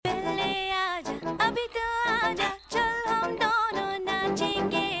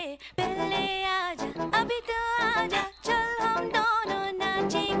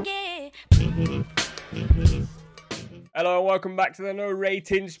welcome back to the No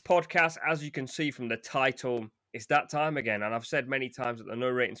Ratings podcast. As you can see from the title, it's that time again. And I've said many times that the No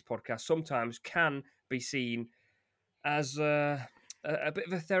Ratings podcast sometimes can be seen as a bit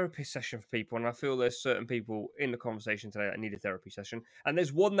of a therapy session for people. And I feel there's certain people in the conversation today that need a therapy session. And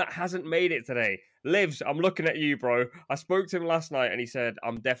there's one that hasn't made it today. Livs, I'm looking at you, bro. I spoke to him last night and he said,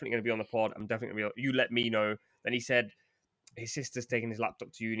 I'm definitely going to be on the pod. I'm definitely going to be you let me know. Then he said, his sister's taking his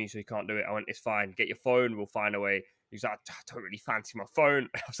laptop to uni, so he can't do it. I went, it's fine. Get your phone. We'll find a way. He's like, I don't really fancy my phone.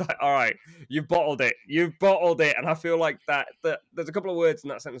 I was like, all right, you've bottled it. You've bottled it. And I feel like that there's a couple of words in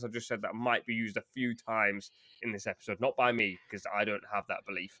that sentence I've just said that might be used a few times in this episode. Not by me, because I don't have that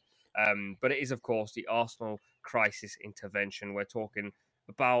belief. But it is, of course, the Arsenal crisis intervention. We're talking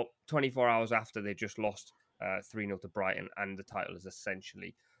about 24 hours after they just lost 3-0 to Brighton, and the title is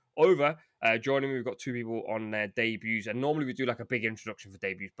essentially over. Joining me, we've got two people on their debuts, and normally we do like a big introduction for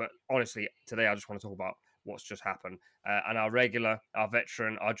debuts, but honestly, today I just want to talk about what's just happened. And our regular, our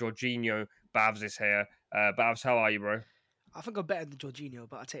veteran, our Jorginho, Bhavs is here. Bhavs, how are you, bro? I think I'm better than Jorginho,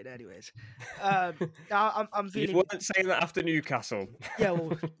 but I'll take that anyways. I'm feeling. You weren't saying that after Newcastle. Yeah,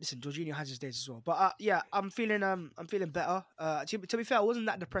 well, listen, Jorginho has his days as well, but yeah, I'm feeling better. To be fair, I wasn't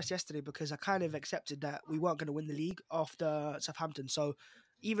that depressed yesterday because I kind of accepted that we weren't going to win the league after Southampton. So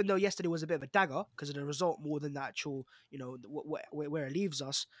even though yesterday was a bit of a dagger because of the result more than the actual, where it leaves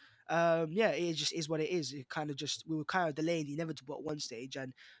us. Yeah, it just is what it is. It kind of we were kind of delaying the inevitable at one stage,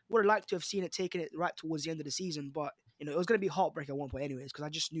 and would have liked to have seen it taken it right towards the end of the season, but it was going to be heartbreak at one point anyways, because I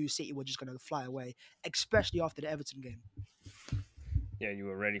just knew City were just going to fly away, especially after the Everton game. Yeah, you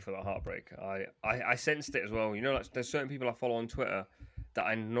were ready for the heartbreak. I sensed it as well. Like, there's certain people I follow on Twitter that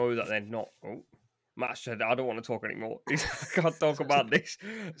I know that they're not. Oh, Matt said, I don't want to talk anymore. I can't talk about this.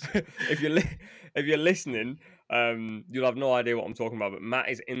 If you're listening, you'll have no idea what I'm talking about. But Matt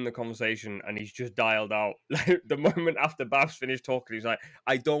is in the conversation and he's just dialed out. Like, the moment after Babs finished talking, he's like,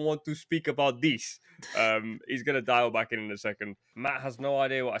 I don't want to speak about this. He's going to dial back in a second. Matt has no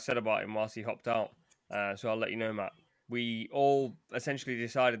idea what I said about him whilst he hopped out. So I'll let you know, Matt. We all essentially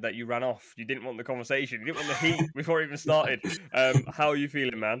decided that you ran off. You didn't want the conversation. You didn't want the heat before it even started. How are you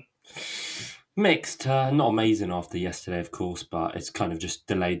feeling, man? Mixed. Not amazing after yesterday, of course, but it's kind of just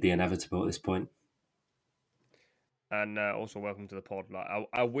delayed the inevitable at this point. And also, welcome to the pod. Like,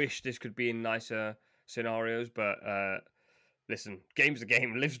 I wish this could be in nicer scenarios, but listen, game's a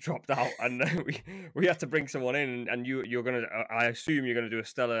game. Liv's dropped out, and we had to bring someone in. And you're gonna, I assume you're gonna do a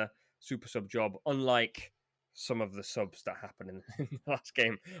stellar super sub job, unlike some of the subs that happened in the last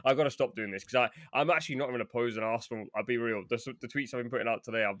game. I've got to stop doing this because I'm actually not even opposed to Arsenal. I'll be real. The tweets I've been putting out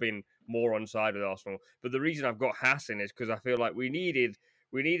today, I've been more on side with Arsenal. But the reason I've got Haas in is because I feel like we needed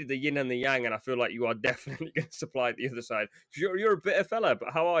the yin and the yang, and I feel like you are definitely going to supply the other side. You're a bitter fella,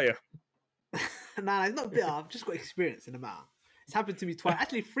 but how are you? Nah, it's not bitter. I've just got experience in the matter. It's happened to me twice,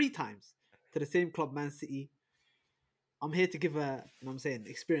 actually 3 times, to the same club, Man City. I'm here to give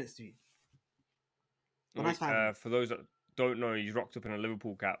experience to you. For those that don't know, he's rocked up in a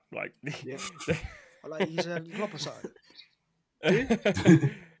Liverpool cap. Like, yeah. Like he's a club or something.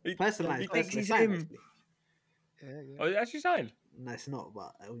 Personalised. He thinks he's him. Yeah. Oh, he actually signed? No, it's not,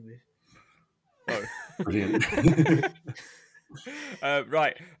 but it will be. Oh, brilliant.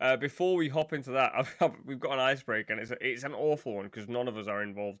 Right. Before we hop into that, we've got an icebreaker, and it's an awful one because none of us are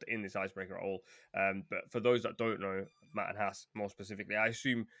involved in this icebreaker at all. But for those that don't know, Matt and Haas more specifically, I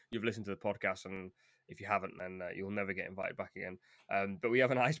assume you've listened to the podcast, and if you haven't, then you'll never get invited back again. But we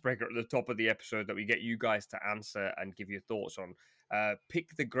have an icebreaker at the top of the episode that we get you guys to answer and give your thoughts on.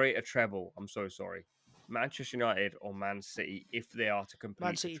 Pick the greater treble. I'm so sorry. Manchester United or Man City if they are to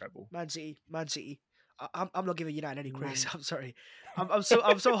complete the treble. Man City. I'm not giving United any credit. I'm sorry. I'm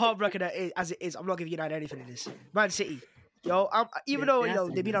so heartbroken as it is. I'm not giving United anything in this. Man City, even though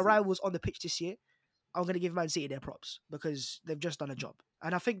they've been our rivals on the pitch this year, I'm going to give Man City their props because they've just done a job.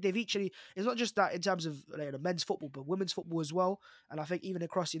 And I think they've actually, it's not just that in terms of men's football, but women's football as well. And I think even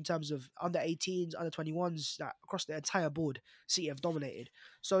across in terms of under 18s, under 21s, that across the entire board, City have dominated.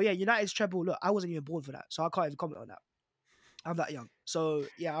 So yeah, United's treble, look, I wasn't even born for that. So I can't even comment on that. I'm that young. So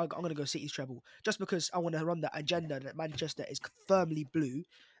yeah, I'm going to go City's treble just because I want to run that agenda that Manchester is firmly blue.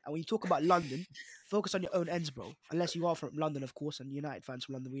 And when you talk about London, focus on your own ends, bro. Unless you are from London, of course, and United fans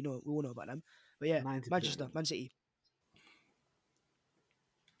from London, we all know about them. But yeah, 90%. Manchester, Man City.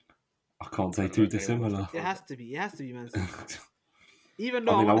 I can't say too dissimilar. It has to be Man City. Even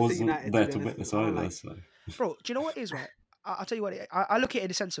though I wasn't there to witness either. So, bro, do you know what it is, right? I'll tell you what. I look at it in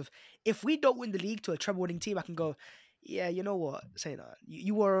the sense of if we don't win the league to a treble-winning team, I can go, Yeah, you know what? Say that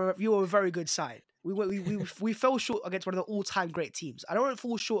you were a very good side. We fell short against one of the all-time great teams. I don't want to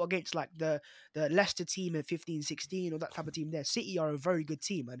fall short against like the Leicester team in 15-16 or that type of team there. City are a very good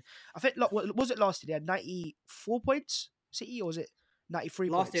team, and I think was it last year? They had 94 points, City, or was it 93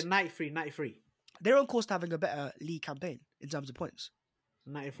 Last year, points? 93, They're on course to having a better league campaign in terms of points.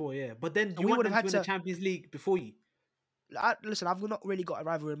 94, yeah. But then And you we want would them have to had win the to Champions League before you. listen. I've not really got a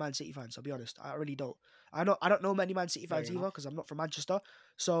rivalry with Man City fans. I'll be honest. I really don't. I don't know many Man City Fair fans either enough. because I'm not from Manchester.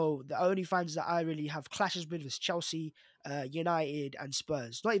 So the only fans that I really have clashes with is Chelsea, United, and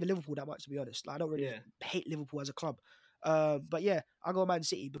Spurs. Not even Liverpool that much, to be honest. Like, I don't really Yeah. hate Liverpool as a club. But yeah, I go Man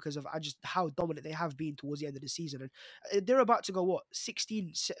City because of just how dominant they have been towards the end of the season. And they're about to go,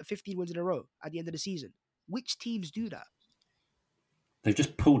 15 wins in a row at the end of the season. Which teams do that? They've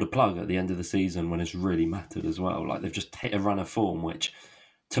just pulled a plug at the end of the season when it's really mattered as well. Like they've just hit a run of form, which,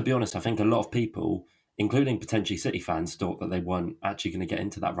 to be honest, I think a lot of people, including potentially City fans, thought that they weren't actually going to get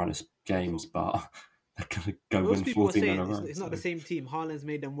into that run of games, but they're going to go Most win people were 14 in saying a it's, row. it's not the So same team. Haaland's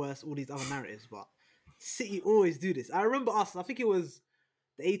made them worse, all these other narratives, but City always do this. I remember us, I think it was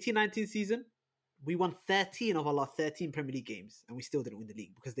the 18-19 season. We won 13 of our last 13 Premier League games, and we still didn't win the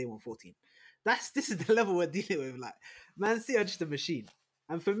league because they won 14. This is the level we're dealing with. Like, Man City are just a machine.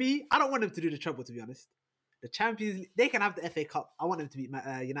 And for me, I don't want them to do the treble, to be honest. The Champions League, they can have the FA Cup. I want them to beat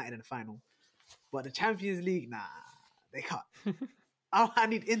United in the final. But the Champions League, nah, they can't. I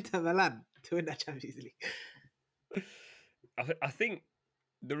need Inter Milan to win that Champions League. I think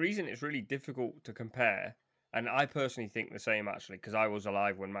the reason it's really difficult to compare, and I personally think the same actually, because I was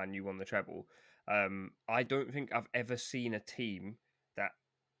alive when Man U won the treble. I don't think I've ever seen a team that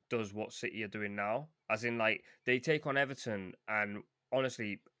does what City are doing now. As in, like, they take on Everton, and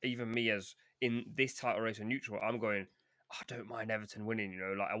honestly, even me as in this title race and neutral, I'm going, I don't mind Everton winning.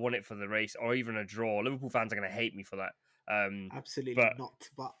 Like I want it for the race or even a draw. Liverpool fans are going to hate me for that. Absolutely But not,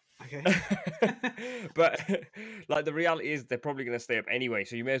 but okay. but like the reality is they're probably going to stay up anyway,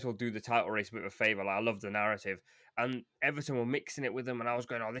 so you may as well do the title race a bit of a favour. Like I love the narrative, and Everton were mixing it with them, and I was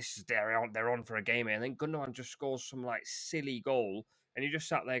going, "Oh, this is they're on for a game," and then Gundogan just scores some like silly goal, and you just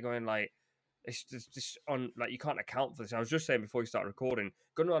sat there going like, "It's just on like you can't account for this." And I was just saying before we start recording,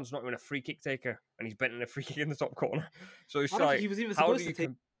 Gundogan's not even a free kick taker, and he's bent in a free kick in the top corner. So it's I don't think like, he was even how do supposed to you?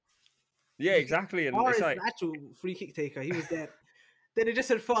 take. Yeah, exactly, and Bar it's is like the actual free kick taker. He was there. Then they just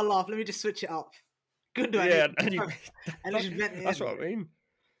said, "For a laugh, let me just switch it up." Good one. yeah, And he just bent it that's in. what I mean.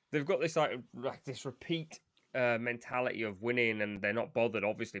 They've got this like this repeat mentality of winning, and they're not bothered,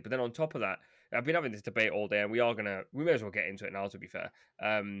 obviously. But then on top of that, I've been having this debate all day, and we may as well get into it now. To be fair,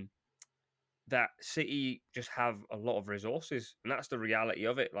 that City just have a lot of resources, and that's the reality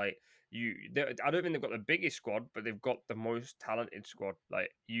of it. Like I don't think they've got the biggest squad, but they've got the most talented squad. Like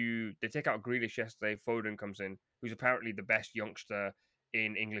they take out Grealish yesterday. Foden comes in, who's apparently the best youngster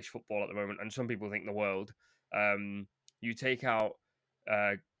in English football at the moment, and some people think the world. You take out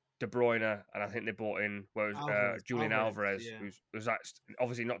De Bruyne, and I think they brought in Julian Alvarez, yeah. who's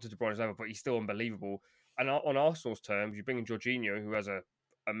obviously not to De Bruyne's level, but he's still unbelievable. And on Arsenal's terms, you bring in Jorginho, who has a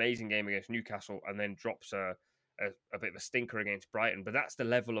amazing game against Newcastle, and then drops a bit of a stinker against Brighton. But that's the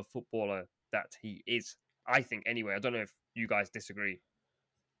level of footballer that he is, I think. Anyway, I don't know if you guys disagree.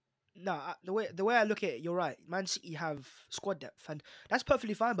 No, the way I look at it, you're right. Man City have squad depth, and that's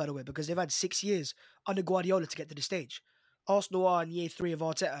perfectly fine, by the way, because they've had 6 years under Guardiola to get to the stage. Arsenal are in year 3 of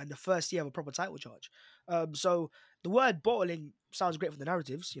Arteta and the first year of a proper title charge. So the word bottling sounds great for the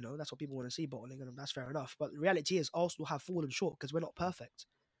narratives. That's what people want to see, bottling, and that's fair enough. But the reality is, Arsenal have fallen short because we're not perfect,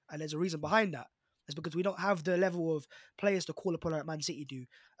 and there's a reason behind that. It's because we don't have the level of players to call upon like Man City do,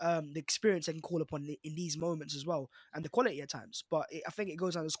 the experience they can call upon in these moments as well, and the quality at times. But I think it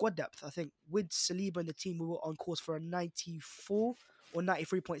goes down to squad depth. I think with Saliba and the team, we were on course for a 94 or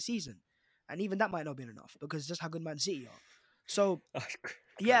 93 point season. And even that might not be enough because just how good Man City are. So,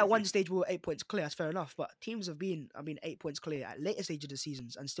 yeah, at one stage we were 8 points clear. That's fair enough. But teams have been, 8 points clear at later stages of the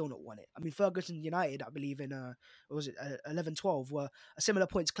seasons and still not won it. Ferguson United, I believe, in, 11-12, were a similar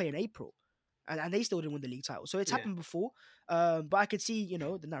points clear in April. And they still didn't win the league title. So it's happened before. But I could see,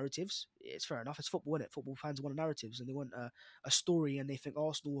 the narratives. It's fair enough. It's football, isn't it? Football fans want narratives and they want a story, and they think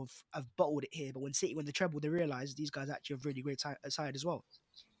Arsenal have bottled it here. But when City won the treble, they realise these guys actually have really great side as well.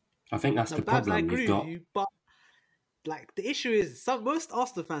 I think that's the Bhavs, problem I you've agree got. with you, but like the issue is most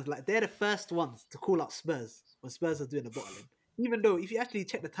Arsenal fans, like, they're the first ones to call out Spurs when Spurs are doing the bottling. Even though if you actually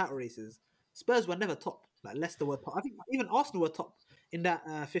check the title races, Spurs were never top. Like Leicester were top. I think even Arsenal were top in that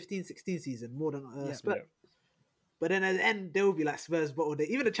 15-16 season more than Spurs. Yeah. But then at the end, they will be like Spurs bottled it.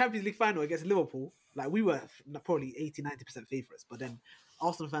 Even the Champions League final against Liverpool, like we were probably 80-90% favourites, but then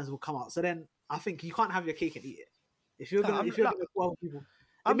Arsenal fans will come out. So then I think you can't have your cake and eat it. If you're No, gonna put other people,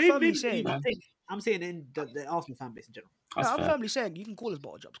 I'm maybe, firmly maybe saying. I'm saying in the Arsenal fan base in general. That's No, I'm fair. firmly saying you can call us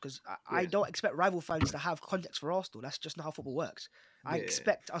bottle jobs because I Yeah. don't expect rival fans to have context for Arsenal. That's just not how football works. I Yeah.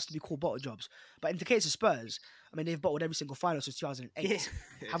 expect us to be called bottle jobs. But in the case of Spurs, I mean, they've bottled every single final since 2008.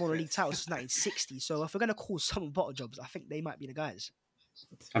 Yeah. Have won a league title since 1960. So if we're going to call someone bottle jobs, I think they might be the guys.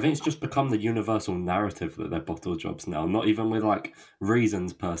 I think it's just become the universal narrative that they're bottle jobs now. Not even with like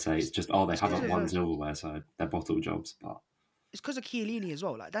reasons per se. It's just they It's 'cause haven't of, won silverware, so they're bottle jobs. But it's because of Chiellini as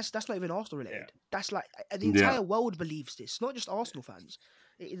well. Like that's not even Arsenal related. Yeah. That's like the Yeah. entire world believes this, not just Arsenal fans.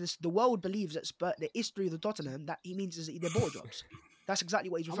 The world believes that the history of the Tottenham that he means is that they're ball jobs. That's exactly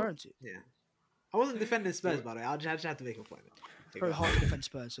what he's referring to. Yeah. I wasn't defending Spurs, by the way. I just had to make a point. It's very hard to defend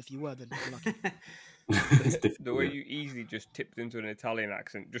Spurs. If you were, then you're lucky. it's difficult. The way you easily just tipped into an Italian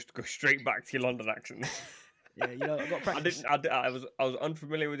accent, just to go straight back to your London accent. Yeah, you know, I got practice. I was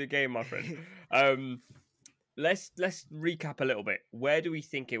unfamiliar with your game, my friend. Let's recap a little bit. Where do we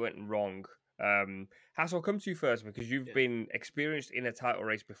think it went wrong? Hassel, I'll come to you first because you've been experienced in a title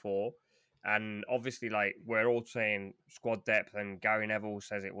race before, and obviously, like we're all saying, squad depth, and Gary Neville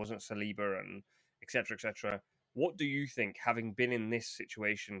says it wasn't Saliba, and etc. etc. What do you think, having been in this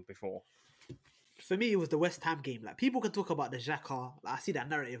situation before? For me, it was the West Ham game. Like people can talk about the Xhaka. Like, I see that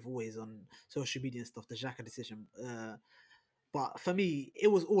narrative always on social media and stuff. The Xhaka decision. But for me, it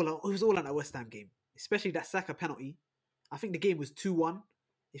was all on that West Ham game, especially that Saka penalty. I think the game was 2-1.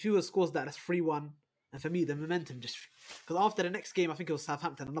 If he was scores that's 3-1. And for me, the momentum just because after the next game, I think it was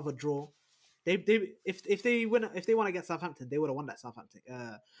Southampton, another draw. If they won against Southampton, they would have won that Southampton.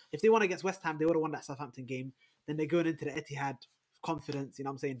 If they won against West Ham, they would have won that Southampton game. Then they're going into the Etihad confidence. You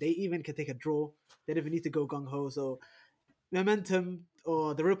know what I'm saying? They even can take a draw. They don't even need to go gung ho. So momentum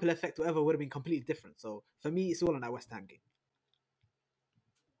or the ripple effect, whatever, would have been completely different. So for me, it's all on that West Ham game.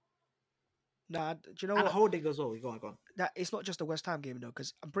 Nah, do you know And what? holding as well. Go on. That it's not just a West Ham game though,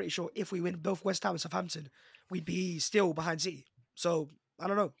 because I'm pretty sure if we win both West Ham and Southampton, we'd be still behind City. So I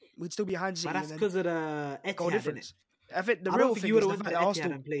don't know, we'd still be behind City. But that's and because of the Etihad, goal innit? difference. I think the I real don't think thing you would is have the went to fact that Etihad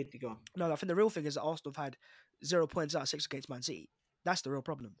Arsenal. and played. Go on. No, I think the real thing is that Arsenal have had 0 points out of 6 against Man City. That's the real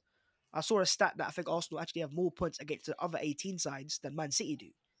problem. I saw a stat that I think Arsenal actually have more points against the other 18 sides than Man City do.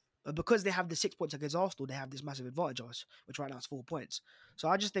 But because they have the 6 points against Arsenal, they have this massive advantage on us, which right now is 4 points. So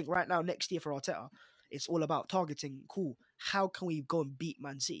I just think right now, next year for Arteta, it's all about targeting, cool, how can we go and beat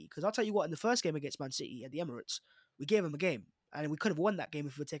Man City? Because I'll tell you what, in the first game against Man City at the Emirates, we gave them a game. And we could have won that game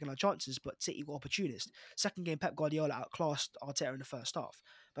if we were taking our chances, but City were opportunist. Second game, Pep Guardiola outclassed Arteta in the first half.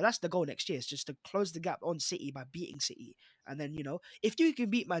 But that's the goal next year, is just to close the gap on City by beating City. And then, you know, if you can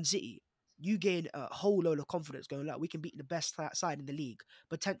beat Man City, you gain a whole load of confidence going, like, we can beat the best side in the league,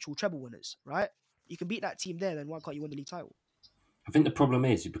 potential treble winners, right? You can beat that team there, then why can't you win the league title? I think the problem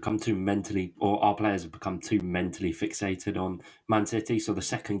is you become too mentally, or our players have become too mentally fixated on Man City. So the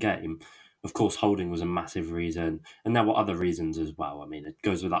second game, of course, holding was a massive reason, and there were other reasons as well. I mean, it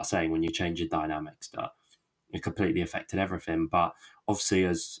goes without saying when you change your dynamics that it completely affected everything. But obviously,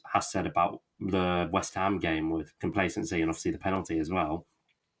 as Has said about the West Ham game with complacency and obviously the penalty as well.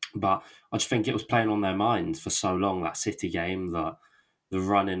 But I just think it was playing on their minds for so long, that City game, that the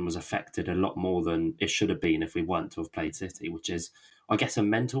run-in was affected a lot more than it should have been if we weren't to have played City, which is, I guess, a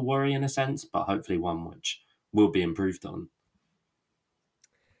mental worry in a sense, but hopefully one which will be improved on.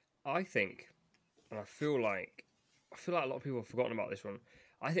 I think, and I feel like a lot of people have forgotten about this one.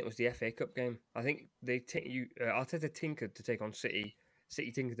 I think it was the FA Cup game. I think Arteta tinkered to take on City.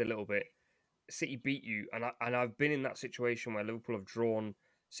 City tinkered a little bit. City beat you, and I've been in that situation where Liverpool have drawn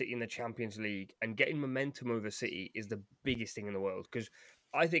City in the Champions League, and getting momentum over City is the biggest thing in the world. Because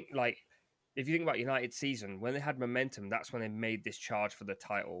I think, like, if you think about United's season, when they had momentum, that's when they made this charge for the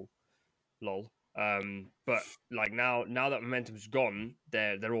title. Lol. But like now that momentum's gone,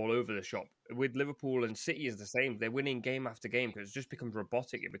 they're all over the shop. With Liverpool and City is the same. They're winning game after game because it just becomes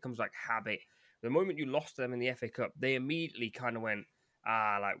robotic. It becomes like habit. The moment you lost them in the FA Cup, they immediately kind of went,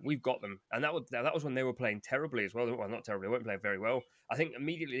 like we've got them, and that was when they were playing terribly as well. Well, not terribly, they weren't playing very well. I think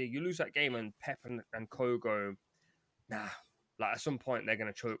immediately you lose that game, and Pep and Co go, nah. Like at some point they're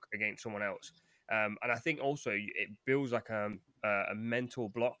going to choke against someone else. And I think also it builds like a mental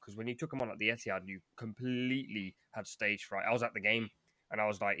block because when you took them on at the Etihad, you completely had stage fright. I was at the game and I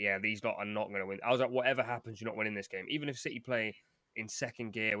was like, yeah, these lot are not going to win. I was like, whatever happens, you're not winning this game. Even if City play in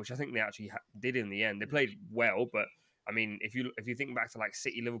second gear, which I think they actually did in the end, they played well. But I mean, if you think back to like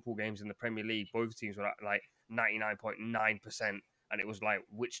City Liverpool games in the Premier League, both teams were at like 99.9%, and it was like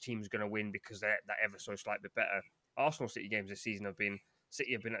which team's going to win because they're that ever so slight bit better. Arsenal City games this season have been.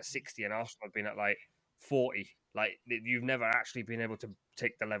 City have been at 60 and Arsenal have been at like 40. Like you've never actually been able to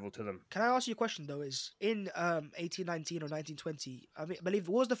take the level to them. Can I ask you a question though? Is in 1819 or 1920? I mean, I believe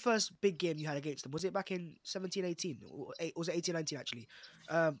what was the first big game you had against them? Was it back in 1718? Or was it 1819 actually?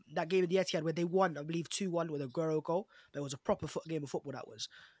 That game in the Etihad where they won, I believe 2-1 with a Aguero goal. But it was a proper game of football. That was.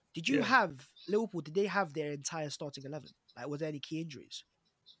 Did you have Liverpool? Did they have their entire starting 11? Like, was there any key injuries?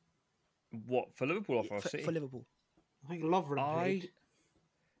 What, for Liverpool or for City? For Liverpool. I think Lovren played.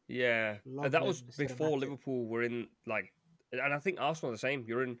 Yeah, Lovren that was instead of before Matip. Liverpool were in like, and I think Arsenal are the same.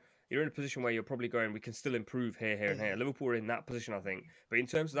 You're in a position where you're probably going, we can still improve here, and here. Liverpool were in that position, I think. But in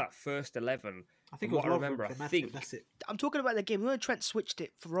terms of that first 11, I think from it was what I Lovren remember, for I Matip, think that's it. I'm talking about the game. When Trent switched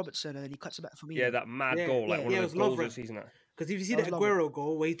it for Robertson and then he cuts it back for me. yeah, that mad Yeah, goal, like yeah, one it of was the goals of the Lovren. season. Because if you see That the was Lovren. Aguero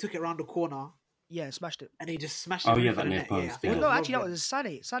goal where he took it around the corner Yeah, smashed it. and he just smashed it. Oh, yeah, roof that of the near net. post, I think yeah. it Well, no, was actually, that Lovren. was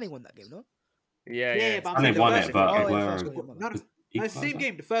Sané. Sané won that game, no? Yeah, but I'm And saying they the won first it, but goal. Oh, yeah, the first Aguero goal, yeah, No, man. no, equalised it's the same that.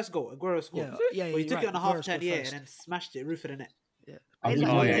 game. The first goal, Aguero scored. Yeah, Where he took it on a Aguero half turn, scored and first. then smashed it roof of the net. Yeah. I In think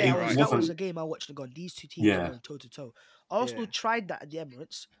that Oh, game, yeah, there, you're that right. was a game I watched and gone, these two teams are Yeah. going toe to toe. Arsenal Yeah. tried that at the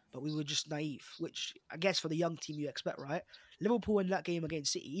Emirates, but we were just naive, which I guess for the young team you expect, right? Liverpool in that game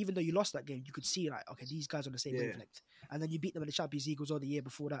against City, even though you lost that game, you could see like, okay, these guys are on the same Yeah. wavelength. And then you beat them in the Champions League or the year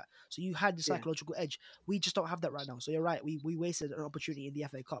before that. So you had the Yeah. psychological edge. We just don't have that right now. So you're right, we wasted an opportunity in the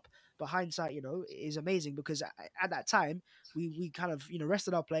FA Cup. But hindsight, is amazing because at that time, we kind of,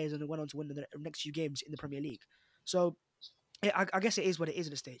 rested our players and went on to win the next few games in the Premier League. So I guess it is what it is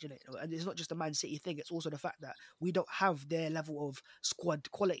at the stage, isn't it? And it's not just a Man City thing. It's also the fact that we don't have their level of squad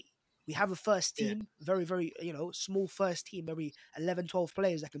quality. We have a first team, very, very, small first team, maybe 11, 12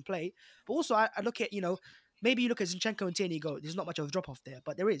 players that can play. But also, I look at, maybe you look at Zinchenko and Tierney, go, there's not much of a drop-off there.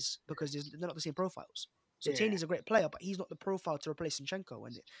 But there is, because they're not the same profiles. So Yeah. Tierney's a great player, but he's not the profile to replace Zinchenko.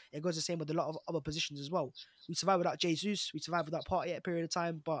 And it goes the same with a lot of other positions as well. We survived without Jesus. We survived without Partey at a period of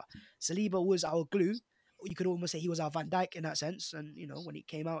time. But Saliba was our glue. You could almost say he was our Van Dijk in that sense. And, when he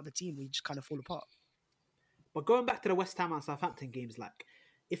came out of the team, we just kind of fall apart. But going back to the West Ham and Southampton games, like,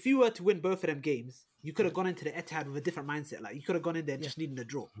 if you were to win both of them games, you could have gone into the Etihad with a different mindset. Like, you could have gone in there just needing a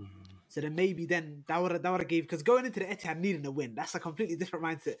draw. So then maybe then that would have gave, because going into the Etihad needing a win, that's a completely different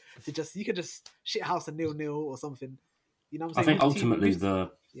mindset. You could just shit house a 0-0 or something. You know what I'm I saying? think ultimately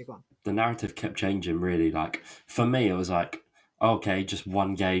the narrative kept changing really. Like for me, it was like, okay, just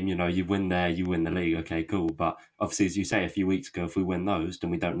one game, you win there, you win the league. Okay, cool. But obviously, as you say a few weeks ago, if we win those,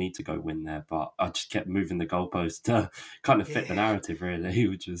 then we don't need to go win there. But I just kept moving the goalpost to kind of fit the narrative really,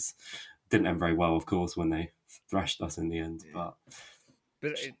 which didn't end very well, of course, when they thrashed us in the end. But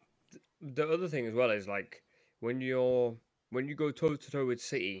the other thing as well is like when you go toe to toe with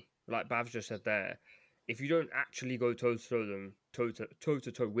City, like Bhavs just said there, if you don't actually go toe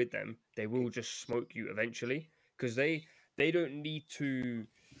to toe with them, they will just smoke you eventually because they don't need to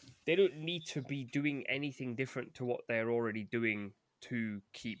be doing anything different to what they're already doing to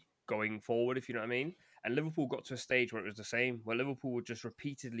keep going forward, if you know what I mean. And Liverpool got to a stage where it was the same, where Liverpool would just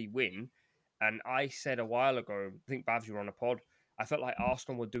repeatedly win. And I said a while ago, I think Bavs, you were on a pod, I felt like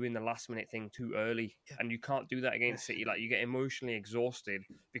Arsenal were doing the last minute thing too early. And you can't do that against City. Like, you get emotionally exhausted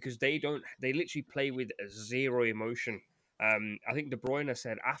because they literally play with zero emotion. I think De Bruyne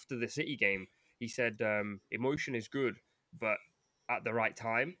said after the City game, he said, emotion is good, but at the right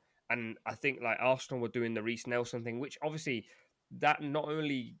time. And I think like Arsenal were doing the Reece Nelson thing, which obviously that not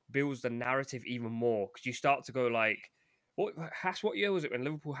only builds the narrative even more, because you start to go like, what year was it when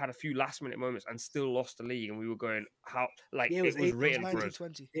Liverpool had a few last minute moments and still lost the league, and we were going, how, like, it was written for us.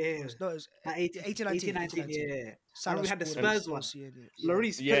 1920. Yeah, it was 18, 19. Yeah. Salah And we had the scored Spurs one.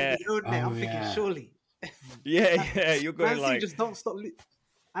 Lloris put Yeah. his own net. I'm thinking, yeah. surely. Yeah, you're going Man like, City just don't stop.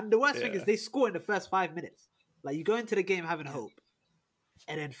 And the worst thing is they score in the first 5 minutes. Like, you go into the game having hope.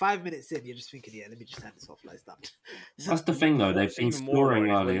 And then 5 minutes in, you're just thinking, let me just turn this off. Like, it's done. That's the thing, though. They've What's been even more scoring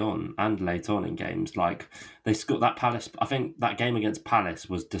annoying is early when- on and late on in games. Like, they scored that Palace. I think that game against Palace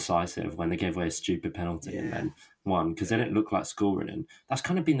was decisive when they gave away a stupid penalty and then won because they didn't look like scoring. And that's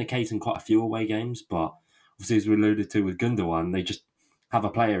kind of been the case in quite a few away games. But obviously, as we alluded to with Gundogan, they just have a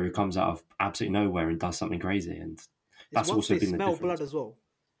player who comes out of absolutely nowhere and does something crazy. And that's once also they been the smell difference. blood as well.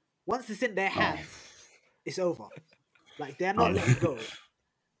 Once it's in their hands, it's over. Like, they're not letting go.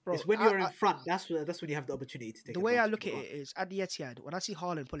 Bro, It's when you're in front, that's when you have the opportunity to take the way I look advantage. at it is at the Etihad, when I see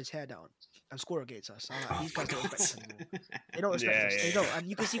Haaland pull his hair down and score against us, I'm like, these guys don't respect us anymore. They don't respect us. They don't. And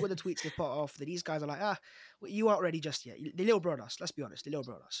you can see what the tweets they put off that these guys are like, you aren't ready just yet. They little bro us. Let's be honest. They little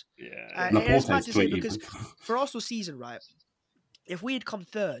bro us. Yeah. And it's mad Laporte's to say tweet because even. for Arsenal season, right, if we had come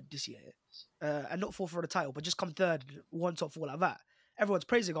third this year and not fall for the title, but just come third, one top four like that, everyone's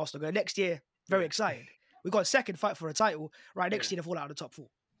praising Arsenal. Going next year, very excited. We got second, fight for a title. Right, next year they fall out of the top four.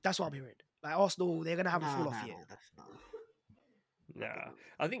 That's what I'm hearing. Like Arsenal, they're gonna have a fall off here. That's not. Yeah,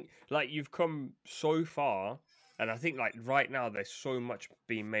 I think like you've come so far, and I think like right now there's so much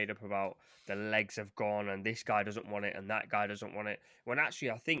being made up about the legs have gone, and this guy doesn't want it, and that guy doesn't want it. When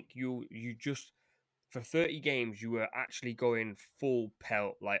actually, I think you just for 30 games you were actually going full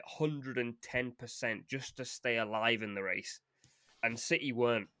pelt, like 110% just to stay alive in the race, and City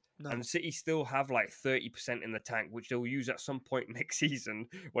weren't. No. And City still have like 30% in the tank, which they'll use at some point next season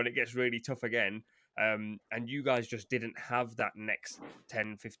when it gets really tough again. And you guys just didn't have that next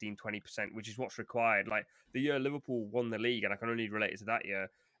 10, 15, 20%, which is what's required. Like the year Liverpool won the league, and I can only relate it to that year,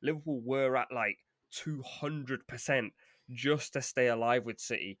 Liverpool were at like 200% just to stay alive with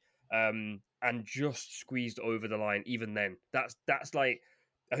City, and just squeezed over the line even then. That's like,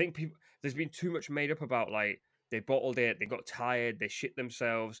 I think people, there's been too much made up about like, they bottled it, they got tired, they shit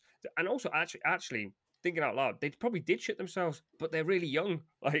themselves. And also, actually thinking out loud, they probably did shit themselves, but they're really young.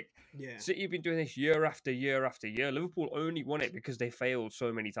 Like, Yeah. City have been doing this year after year after year. Liverpool only won it because they failed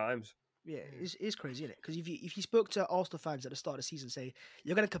so many times. Yeah, it's crazy, isn't it? Because if you spoke to Arsenal fans at the start of the season, say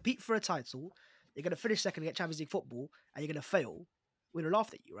you're going to compete for a title, you're going to finish second and get Champions League football, and you're going to fail, we'd have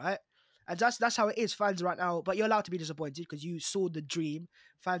laughed at you, right? And that's how it is, fans right now. But you're allowed to be disappointed because you saw the dream.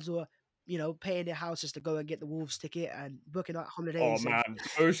 Fans were, paying their houses to go and get the Wolves ticket and booking out holidays. Oh man,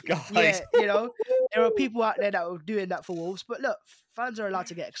 those guys. Yeah, there are people out there that are doing that for Wolves. But look, fans are allowed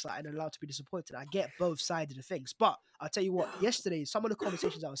to get excited and allowed to be disappointed. I get both sides of the things. But I'll tell you what, yesterday, some of the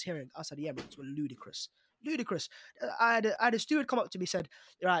conversations I was hearing outside the Emirates were ludicrous. Ludicrous. I had a steward come up to me and said,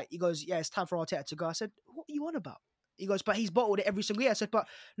 right, he goes, yeah, it's time for Arteta to go. I said, what are you on about? He goes, but he's bottled it every single year. I said, but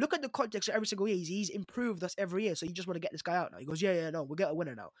look at the context of every single year. He's improved us every year. So you just want to get this guy out now. He goes, yeah, no, we'll get a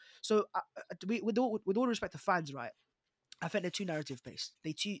winner now. So with all respect to fans, right, I think they're too narrative based.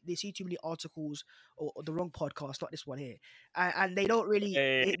 They see too many articles or the wrong podcast, not this one here, and they don't really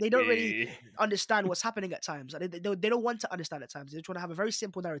they don't really understand what's happening at times. They don't want to understand at times. They just want to have a very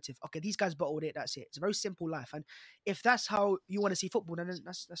simple narrative. Okay, these guys bottled it. That's it. It's a very simple life, and if that's how you want to see football, then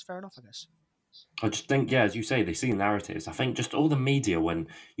that's fair enough, I guess. I just think, yeah, as you say, they see narratives. I think just all the media, when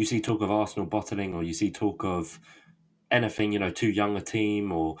you see talk of Arsenal bottling or you see talk of anything, too young a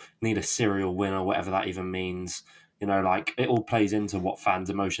team or need a serial win or whatever that even means, like it all plays into what fans'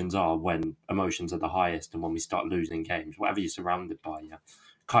 emotions are when emotions are the highest and when we start losing games. Whatever you're surrounded by, you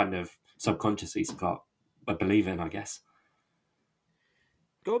kind of subconsciously start believing, I guess.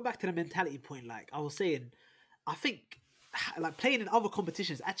 Going back to the mentality point, like I was saying, I think like playing in other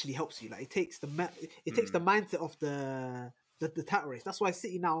competitions actually helps you. Like it takes the mindset off the title race. That's why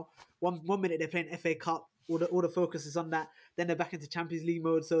City now one minute they're playing FA Cup, all the focus is on that. Then they're back into Champions League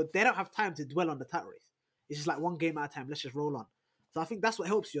mode, so they don't have time to dwell on the title race. It's just like one game at a time. Let's just roll on. So I think that's what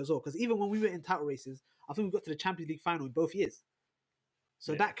helps you as well. Because even when we were in title races, I think we got to the Champions League final in both years.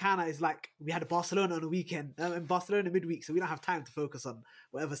 So that kind of is like we had Barcelona on the weekend and Barcelona midweek, so we don't have time to focus on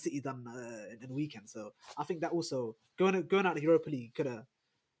whatever City done in the weekend. So I think that also going out the Europa League could have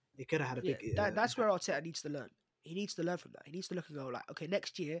had a big. That's where Arteta needs to learn. He needs to learn from that. He needs to look and go like, okay,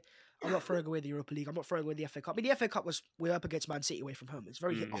 next year I'm not throwing away the Europa League. I'm not throwing away the FA Cup. I mean, the FA Cup we're up against Man City away from home. It's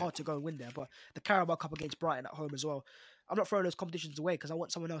very hard to go and win there. But the Carabao Cup against Brighton at home as well. I'm not throwing those competitions away because I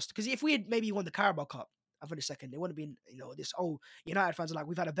want someone else. Because if we had maybe won the Carabao Cup, I finished second, they wouldn't have been, this, United fans are like,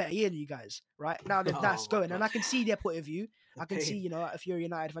 we've had a better year than you guys, right? Now that's going. And I can see their point of view. I can see, if you're a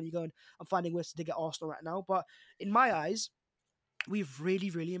United fan, you're going, I'm finding ways to dig at Arsenal right now. But in my eyes, we've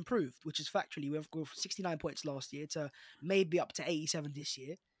really, really improved, which is factually, we've gone from 69 points last year to maybe up to 87 this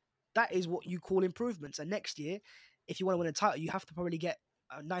year. That is what you call improvements. And next year, if you want to win a title, you have to probably get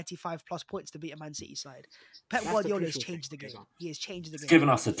 95 plus points to beat a Man City side. Pep Guardiola has changed the game. He has changed the game. It's given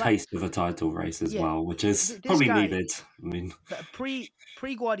us a taste of a title race as well, which is probably needed. I mean, pre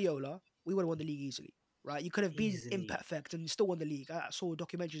Guardiola, we would have won the league easily, right? You could have been imperfect and still won the league. I saw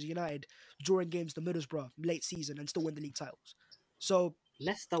documentaries of United drawing games to Middlesbrough late season and still win the league titles. So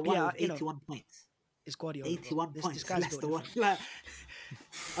Leicester won with 81 points. It's Guardiola. 81 points. This guy's Leicester won. Like,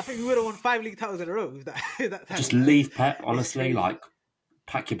 I think we would have won 5 league titles in a row with that time. Just leave Pep, honestly. Like,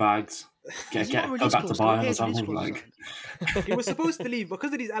 pack your bags, go back to Bayern or something. Like, he was supposed to leave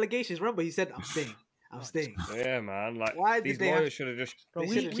because of these allegations. Remember, he said, "I'm staying." Yeah, man. Like, why these lawyers should have just. Bro,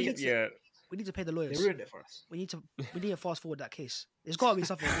 we need to pay the lawyers. They ruined it for us. We need to fast forward that case. There's got to be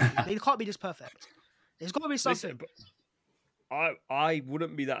something. They can't be just perfect. There's got to be something. Listen, I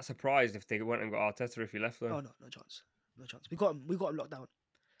wouldn't be that surprised if they went and got Arteta if he left though. Oh no chance. No chance. We got him locked down.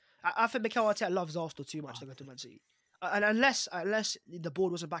 I think Mikel Arteta loves Arsenal too much to go to Man City. And unless the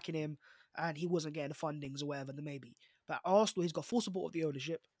board wasn't backing him and he wasn't getting the fundings or whatever, then maybe. But Arsenal, he's got full support of the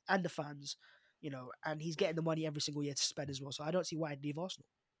ownership and the fans, and he's getting the money every single year to spend as well. So I don't see why I'd leave Arsenal.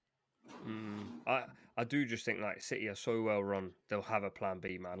 I do just think like City are so well run, they'll have a plan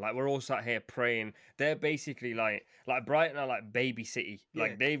B, man. Like we're all sat here praying. They're basically like Brighton are like baby City. Yeah.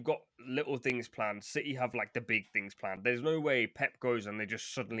 Like they've got little things planned. City have like the big things planned. There's no way Pep goes and they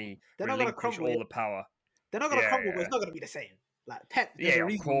just suddenly They're not gonna relinquish crumble all yet. the power. They're not gonna Yeah, crumble, but yeah. it's not gonna be the same. Like Pep, there's Yeah, a of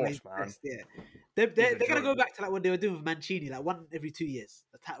reason why course, he's man. best. Yeah, they're He's a gonna go joke. back to like what they were doing with Mancini, like one every 2 years,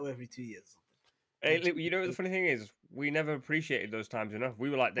 a title every 2 years. Hey, you know what the funny thing is? We never appreciated those times enough. We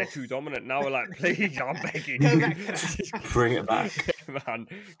were like, they're too dominant. Now we're like, please, I'm begging. Go back to that. Bring it back. Man,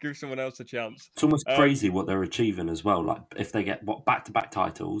 give someone else a chance. It's almost crazy what they're achieving as well. Like if they get back-to-back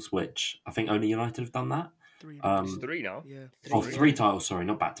titles, which I think only United have done that. It's 3 now. Yeah. Oh, 3 titles, sorry,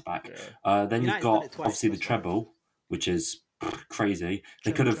 not back-to-back. Yeah. Then you've United's done got it twice, obviously the that's right. treble, which is crazy.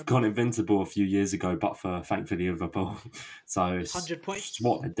 They Treble, could have treble. gone invincible a few years ago, but for thankfully Liverpool. So it's 100 points.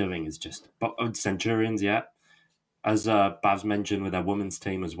 what they're doing is just. But Centurions, yeah. As Bhavs mentioned with their women's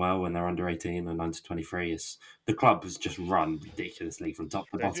team as well, when they're under 18 and under 23, the club has just run ridiculously from top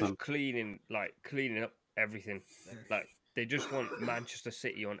to They're bottom. just cleaning up everything. Like they just want Manchester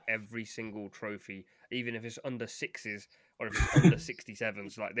City on every single trophy, even if it's under 6s or if it's under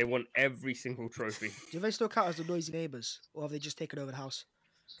 67s. Like they want every single trophy. Do they still count as the noisy neighbours, or have they just taken over the house?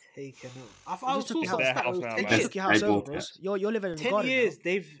 Taken over. I just took saw your some house. stat. House It was now, 10 man. They years. took your house They over, bought bros. You're living in the 10 garden years now.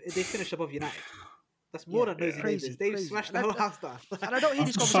 they finished above United. That's more Yeah, than nosy crazy, neighbours. They've crazy. smashed the And whole house down. And I don't hear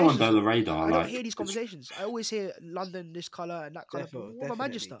these That's so under conversations. the radar. I don't like, hear these conversations. I always hear London this colour and that colour. Defo, What about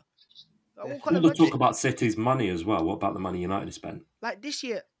Manchester? What Definitely. colour all the Manchester? talk about City's money as well. What about the money United has spent? Like this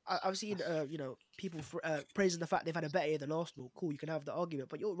year, I've seen people praising the fact they've had a better year than Arsenal. Cool, you can have the argument,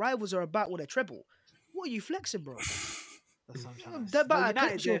 but your rivals are about with a treble. What are you flexing, bro? That's what I'm trying to That say. batter No,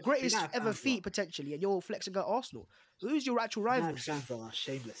 clips your United, greatest United ever fans feat potentially, and you're flexing at Arsenal. Who's your actual United rivals? fans are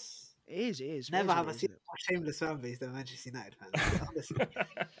shameless. It is. Never What have I is it, seen isn't it? a more shameless fan base than Manchester United fans. Honestly.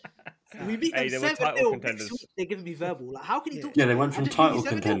 We beat them Hey, they were 7-0 title next contenders. week. They're giving me verbal. Like, how can you talk Yeah, to they me? went I from just beat you title 7-0.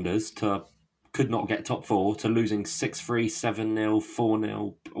 contenders to could not get top 4 to losing 6-3, 7-0,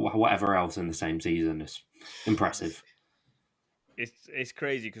 4-0, whatever else in the same season. It's impressive. It's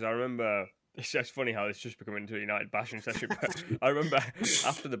crazy because I remember it's just funny how it's just become into a United bashing session. But I remember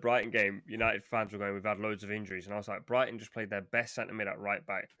after the Brighton game, United fans were going, "We've had loads of injuries," and I was like, "Brighton just played their best centre mid at right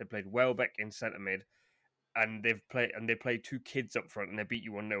back. They played Welbeck in centre mid, and they played 2 kids up front, and they beat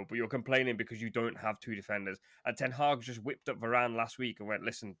you 1-0. But you're complaining because you don't have 2 defenders." And Ten Hag just whipped up Varane last week and went,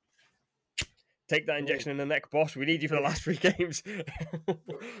 "Listen, take that injection in the neck, boss. We need you for the last 3 games."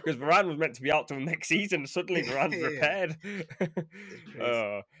 Because Varane was meant to be out till next season. Suddenly, Varane's repaired.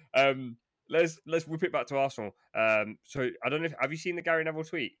 Let's whip it back to Arsenal. So I don't know. Have you seen the Gary Neville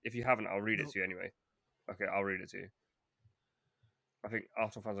tweet? If you haven't, I'll read it to you anyway. Okay, I'll read it to you. I think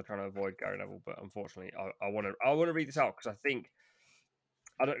Arsenal fans are trying to avoid Gary Neville, but unfortunately, I want to read this out because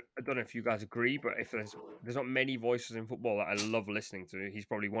I don't know if you guys agree, but if there's not many voices in football that I love listening to, he's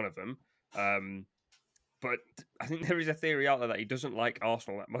probably one of them. But I think there is a theory out there that he doesn't like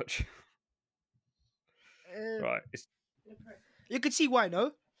Arsenal that much. Right. You could see why,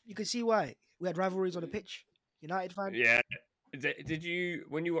 no? You could see why. We had rivalries on the pitch. United fan. Yeah. Did you,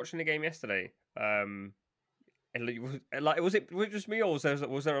 when you were watching the game yesterday, was it just me, or was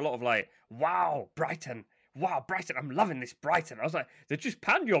there a lot of like, wow, Brighton, I'm loving this Brighton. I was like, they just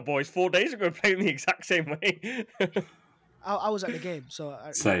panned your boys 4 days ago playing the exact same way. I was at the game, so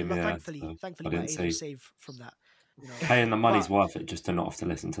Same, but yeah. thankfully, I we were didn't able to see. save from that. You know. Paying the money's But- worth it just to not have to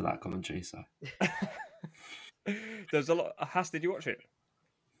listen to that commentary. So There's a lot. Haas, did you watch it?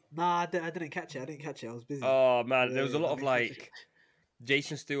 Nah, I didn't catch it. I was busy. Oh man, there was a Yeah, lot of I didn't catch like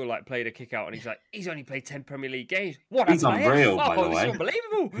Jason Steele played a kick out and he's like, he's only played 10 Premier League games. What a He's player. unreal, by the It's way.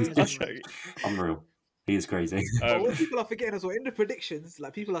 unbelievable. unreal. He is crazy. But what people are forgetting as well, in the predictions,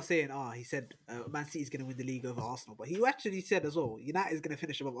 like people are saying, he said Man City's going to win the league over Arsenal. But he actually said as well, United is going to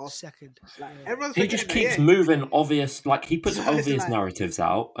finish above Arsenal. Second. Like, everyone's He forgetting just that, keeps yeah. moving obvious, like he puts It's like- obvious narratives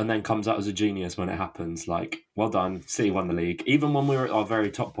out and then comes out as a genius when it happens. Like, well done, City won the league. Even when we were at our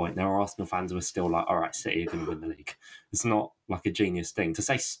very top point, there were Arsenal fans who were still like, all right, City are going to win the league. It's not like a genius thing. To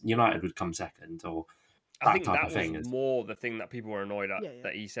say United would come second or I think type that of thing was is more the thing that people were annoyed at, Yeah.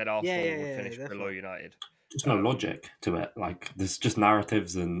 that he said Arsenal Yeah, would finish below definitely. United. just no logic to it. Like, there's just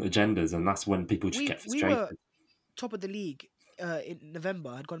narratives and agendas, and that's when people just get We frustrated. were top of the league in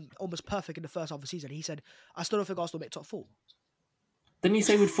November. Had gone almost perfect in the first half of the season. He said, "I still don't think Arsenal make top 4." Didn't he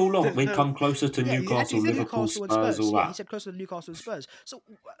say we'd fall off? We'd come closer to Yeah, he Newcastle, actually said Liverpool, Newcastle and Spurs, all Yeah, that. he said closer to Newcastle and Spurs. So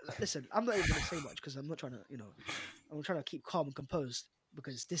listen, I'm not even going to say much because I'm not trying to, I'm trying to keep calm and composed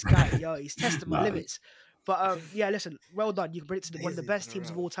because this guy, he's testing my No. limits. But yeah, listen, well done. You predicted one of the Amazing, best teams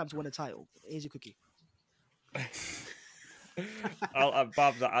of alright. all time to win a title. Here's your cookie.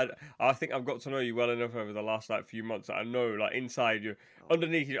 Bhavs, I think I've got to know you well enough over the last few months that I know inside you,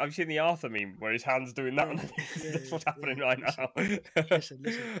 underneath you. Have you seen the Arthur meme where his hand's doing that? Yeah, Underneath? yeah, That's what's yeah, happening yeah. right now. Listen.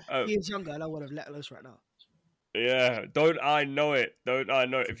 Um, He is younger, and I would have let loose right now. Yeah, don't I know it? Don't I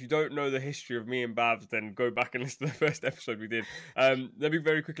know it? If you don't know the history of me and Babs, then go back and listen to the first episode we did. Let me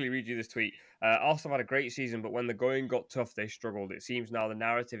very quickly read you this tweet. Arsenal had a great season, but when the going got tough, they struggled. It seems now the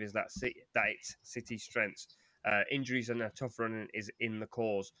narrative is that it's City's strengths. Injuries and a tough run is in the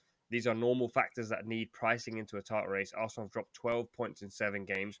cause. These are normal factors that need pricing into a title race. Arsenal have dropped 12 points in 7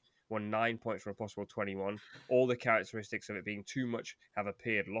 games, won 9 points from a possible 21. All the characteristics of it being too much have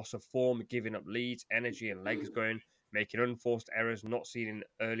appeared. Loss of form, giving up leads, energy and legs going, making unforced errors not seen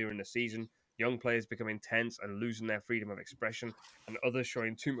earlier in the season, young players becoming tense and losing their freedom of expression, and others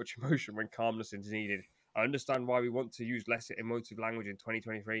showing too much emotion when calmness is needed. I understand why we want to use less emotive language in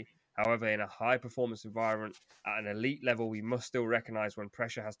 2023. However, in a high-performance environment at an elite level, we must still recognise when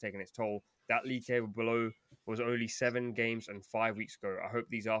pressure has taken its toll. That league table below was only 7 games and 5 weeks ago. I hope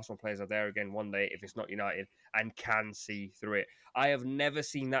these Arsenal players are there again one day if it's not United and can see through it. I have never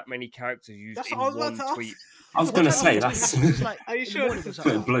seen that many characters used That's in what I was about one to ask. tweet. I was What going to time say did you tweet that's this? Was this like Are you in the sure morning or this is bit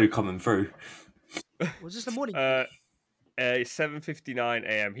something? of blue coming through. Was this the morning? It's 7:59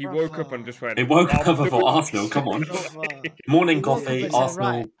 a.m. He woke up and just went. It woke up "I'm for done." Arsenal. Come on, Brother. morning He woke up coffee, and said, Arsenal,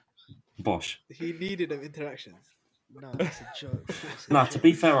 right. bosh. He needed them interactions. No, that's a joke. That's a No, joke. to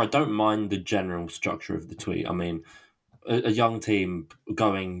be fair, I don't mind the general structure of the tweet. I mean, a young team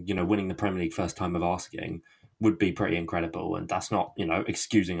going, winning the Premier League first time of asking would be pretty incredible. And that's not,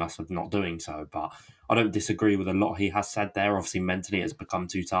 excusing us of not doing so. But I don't disagree with a lot he has said there. Obviously, mentally, it's become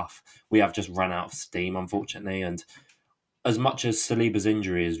too tough. We have just run out of steam, unfortunately. And as much as Saliba's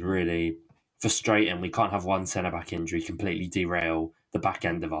injury is really frustrating, we can't have one centre-back injury completely derail the back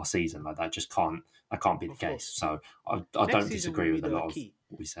end of our season. Like that can't be the Of case. course. So I Next don't season will disagree be with a the lot of key.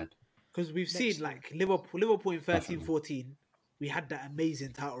 what we said. Because we've Next seen season. like Liverpool in 13, Definitely. 14, we had that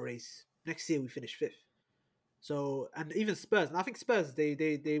amazing title race. Next year we finished 5th. So, and even Spurs, and I think Spurs,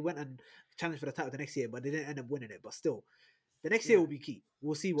 they went and challenged for the title the next year, but they didn't end up winning it. But still, the next year Yeah. will be key.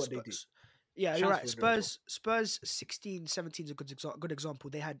 We'll see what they do. Yeah, you're right. Transfer window as Spurs 16, 17 is a good example.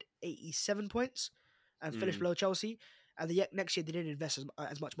 They had 87 points and finished Mm. below Chelsea. And the next year they didn't invest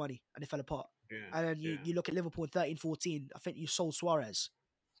as much money and they fell apart. Yeah, And then you look at Liverpool in 13, 14. I think you sold Suarez,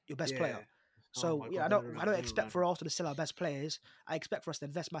 your best player. Oh So my yeah, God, I don't expect for Arsenal to sell our best players. I expect for us to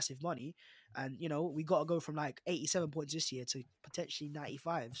invest massive money, and we got to go from like 87 points this year to potentially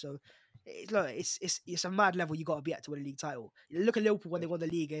 95. So look, it's a mad level you got to be at to win a league title. Look at Liverpool when they won the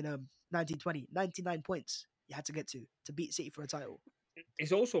league in 1920, 99 points you had to get to beat City for a title.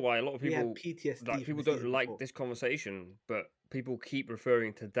 It's also why a lot of We had people PTSD from the don't season like before. this conversation, but people keep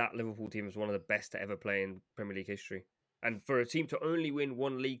referring to that Liverpool team as one of the best to ever play in Premier League history. And for a team to only win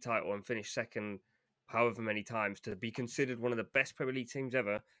one league title and finish second however many times to be considered one of the best Premier League teams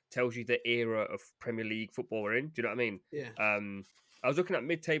ever tells you the era of Premier League football we're in. Do you know what I mean? Yeah. I was looking at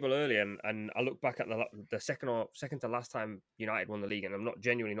mid-table earlier, and I look back at the second to last time United won the league, and I'm not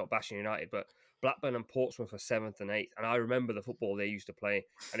genuinely not bashing United, but Blackburn and Portsmouth were 7th and 8th, and I remember the football they used to play,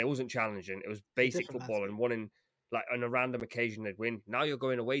 and it wasn't challenging. It was basic different football, and one on a random occasion they'd win. Now you're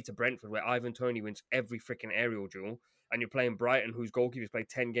going away to Brentford, where Ivan Toney wins every freaking aerial duel, and you're playing Brighton, whose goalkeeper's played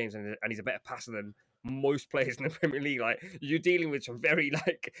 10 games, and he's a better passer than most players in the Premier League. Like, you're dealing with some very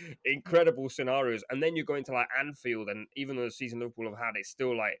incredible scenarios, and then you're going to Anfield, and even though the season Liverpool have had, it's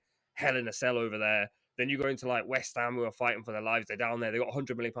still hell in a cell over there. Then you go into West Ham, who are fighting for their lives. They're down there. They got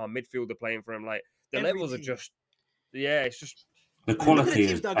 £100 million midfielder playing for them. The Every levels are team. just, it's just. The Look at the quality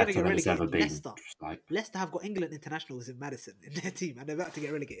teams is that are going to better get than it's ever relegated. been. Leicester have got England internationals in Madison in their team, and they're about to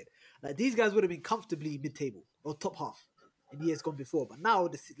get relegated. These guys would have been comfortably mid-table or top half in years gone before. But now,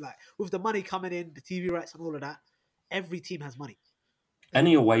 with the money coming in, the TV rights and all of that, every team has money.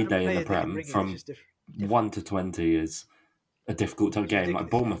 Any away And the day in the players they can Prem bring in is from just different. 1 to 20 is a difficult game. Like ridiculous.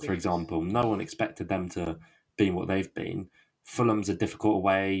 Bournemouth, for Ridiculous. example, no one expected them to be what they've been. Fulham's a difficult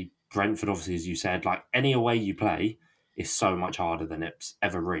away. Brentford, obviously, as you said, any away you play is so much harder than it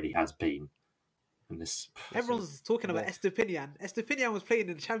ever really has been. And Everyone's talking about Estepinian. Estepinian was playing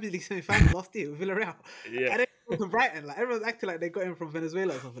in the Champions League semi-final last year with Villarreal. Yeah. And then he to Brighton. Everyone's acting like they got him from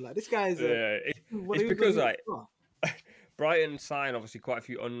Venezuela or something. This guy's it's because Brighton sign obviously quite a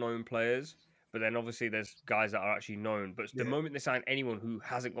few unknown players, but then obviously there's guys that are actually known. But the moment they sign anyone who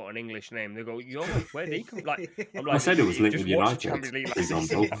hasn't got an English name, they go, "Yo, where did he come?" I'm I said it was linked just with watch the United, Champions League for last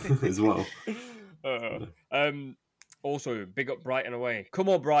example, season. as well. Also, big up Brighton away. Come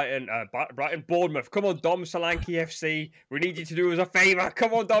on, Brighton. Brighton, Bournemouth. Come on, Dom Solanke FC. We need you to do us a favour.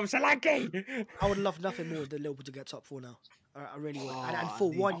 Come on, Dom Solanke. I would love nothing more than Liverpool to get top 4 now. I really would. And Oh,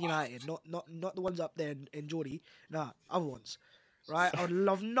 for the one United, not the ones up there in Geordie. Nah, other ones. Right? I would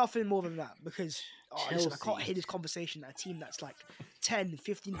love nothing more than that because listen, I can't Chelsea. hear this conversation that a team that's like 10,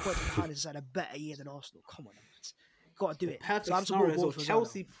 15 points behind us has had a better year than Arsenal. Come on, man. Got to do The it. So perfect I'm supporting scenario. So both as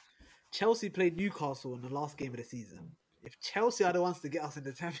well now. Chelsea played Newcastle in the last game of the season. If Chelsea are the ones to get us in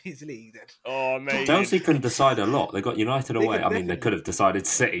the Champions League, then Oh, amazing. Chelsea can decide a lot. They got United They away. could I mean, they could have decided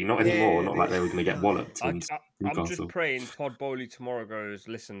City, not anymore. Yeah, Not like they were going to get No, yeah. walloped in I'm just Newcastle. praying Todd Bowley tomorrow goes,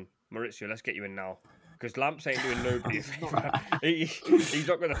 listen, Maurizio, let's get you in now. Because Lamps ain't doing nobody a He's not. favour. He's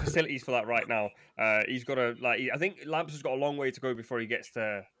not got the facilities for that right now. He's got to, I think Lamps has got a long way to go before he gets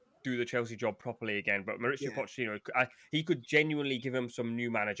to do the Chelsea job properly again. But Maurizio Yeah. Pochettino, he could genuinely give him some new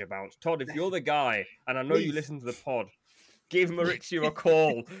manager bounce. Todd, if you're the guy, and I know you Please. listen to the pod, give Maurizio a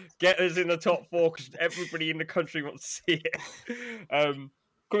call. Get us in the top four because everybody in the country wants to see it.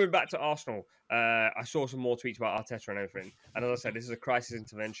 Coming back to Arsenal, I saw some more tweets about Arteta and everything. And as I said, this is a crisis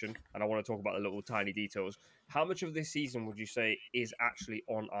intervention, and I want to talk about the little tiny details. How much of this season would you say is actually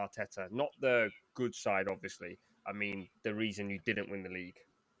on Arteta? Not the good side, obviously. I mean, the reason you didn't win the league.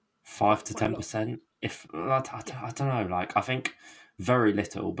 5 to Quite a lot. 10%. If I don't know, like I think very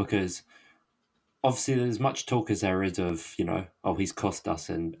little because obviously there's much talk as there is of he's cost us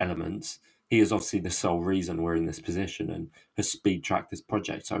in elements. He is obviously the sole reason we're in this position and has speed tracked this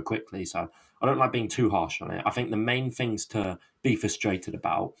project so quickly. So I don't like being too harsh on it. I think the main things to be frustrated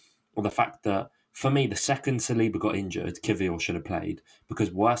about are the fact that for me, the second Saliba got injured, Kivior should have played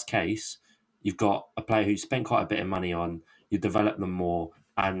because worst case, you've got a player who spent quite a bit of money on, you develop them more,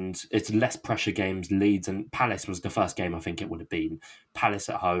 and it's less pressure games. Leeds and Palace was the first game I think it would have been. Palace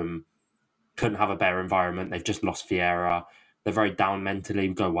at home, couldn't have a better environment. They've just lost Vieira. They're very down mentally.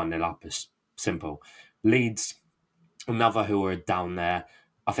 We go 1-0 up. It's simple. Leeds, another who are down there.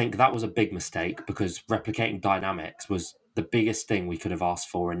 I think that was a big mistake because replicating dynamics was the biggest thing we could have asked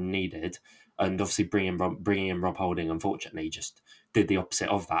for and needed. And obviously bringing in Rob Holding, unfortunately, just did the opposite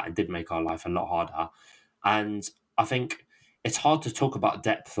of that and did make our life a lot harder. And I think it's hard to talk about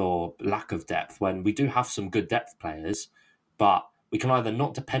depth or lack of depth when we do have some good depth players, but we can either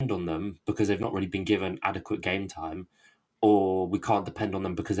not depend on them because they've not really been given adequate game time, or we can't depend on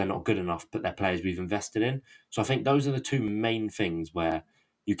them because they're not good enough, but they're players we've invested in. So I think those are the two main things where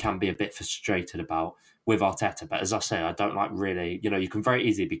you can be a bit frustrated about with Arteta. But as I say, I don't like really, you can very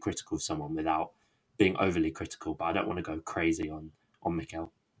easily be critical of someone without being overly critical, but I don't want to go crazy on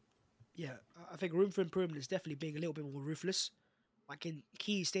Mikel. Yeah, I think room for improvement is definitely being a little bit more ruthless. Like in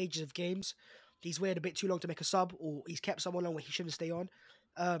key stages of games, he's waited a bit too long to make a sub, or he's kept someone on where he shouldn't stay on.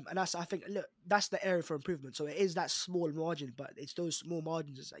 And I think, look, that's the area for improvement. So it is that small margin, but it's those small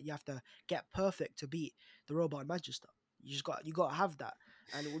margins that you have to get perfect to beat the robot in Manchester. You got to have that.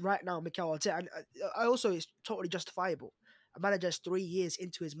 And right now, Mikel Arteta, and I also it's totally justifiable. A manager that's 3 years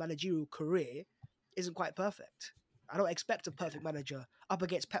into his managerial career isn't quite perfect. I don't expect a perfect manager up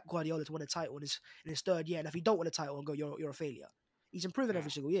against Pep Guardiola to win a title in his third year. And if he don't win a title and go, you're a failure. He's improving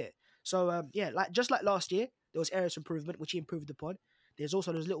every single year. So just like last year, there was areas of improvement which he improved upon. There's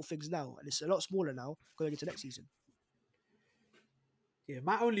also those little things now, and it's a lot smaller now going into next season. Yeah,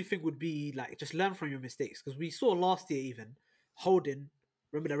 my only thing would be like just learn from your mistakes because we saw last year even Holding.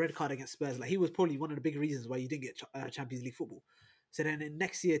 Remember the red card against Spurs? Like he was probably one of the big reasons why you didn't get Champions League football. So then in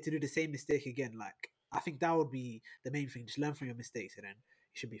next year to do the same mistake again, like I think that would be the main thing. Just learn from your mistakes, and then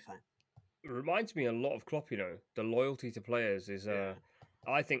you should be fine. It reminds me a lot of Klopp, the loyalty to players is,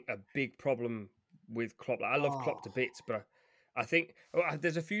 I think, a big problem with Klopp. Like, I love Klopp to bits, but I think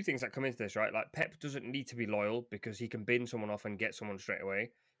there's a few things that come into this, right? Like Pep doesn't need to be loyal because he can bin someone off and get someone straight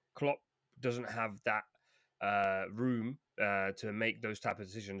away. Klopp doesn't have that room to make those type of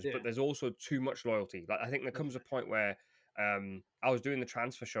decisions, but there's also too much loyalty. Like I think there comes a point where I was doing the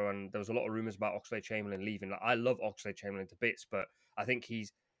transfer show and there was a lot of rumors about Oxlade-Chamberlain leaving. Like I love Oxlade-Chamberlain to bits, but I think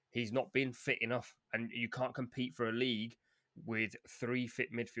he's not been fit enough, and you can't compete for a league with 3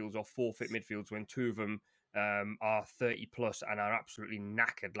 fit midfields or 4 fit midfields when 2 of them are 30 plus and are absolutely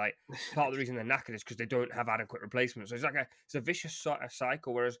knackered. Like part of the reason they're knackered is because they don't have adequate replacements. So it's a vicious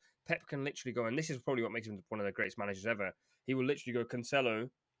cycle. Whereas Pep can literally go, and this is probably what makes him one of the greatest managers ever. He will literally go, Cancelo,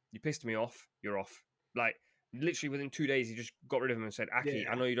 you pissed me off, you're off. Like literally within 2 days, he just got rid of him and said, Aki,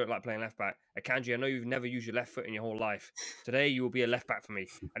 I know you don't like playing left back. Akanji, I know you've never used your left foot in your whole life. Today you will be a left back for me.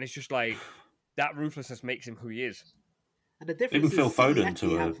 And it's just like that ruthlessness makes him who he is. And the difference Even is Phil City Foden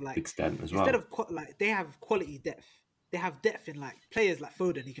to have an like extent as instead well. of they have quality depth. They have depth in like players like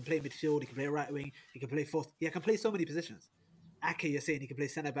Foden. He can play midfield. He can play right wing. He can play fourth. He can play so many positions. Ake, you're saying he can play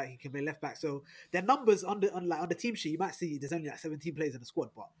centre back. He can play left back. So their numbers on the team sheet, you might see there's only like 17 players in the squad,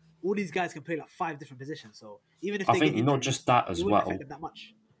 but all these guys can play like 5 different positions. So even if I they think get not injuries, just that as it wouldn't well. affect them that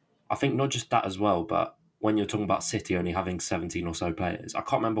much. I think not just that as well, but when you're talking about City only having 17 or so players, I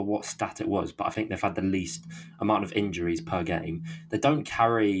can't remember what stat it was, but I think they've had the least amount of injuries per game. They don't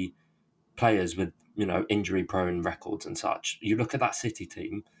carry players with, injury-prone records and such. You look at that City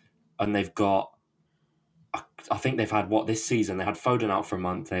team, and they've got, I think they've had, this season? They had Foden out for a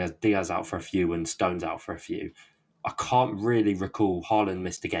month, they had Diaz out for a few, and Stones out for a few. I can't really recall Haaland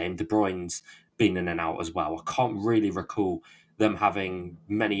missed a game. De Bruyne's been in and out as well. I can't really recall them having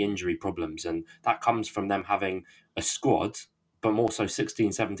many injury problems. And that comes from them having a squad, but more so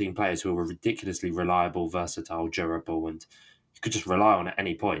 16, 17 players who are ridiculously reliable, versatile, durable, and you could just rely on at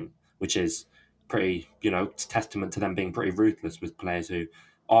any point, which is pretty, it's testament to them being pretty ruthless with players who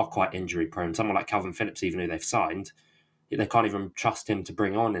are quite injury prone. Someone like Calvin Phillips, even who they've signed, they can't even trust him to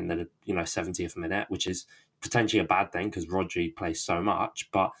bring on in the 70th minute, which is potentially a bad thing because Rodri plays so much,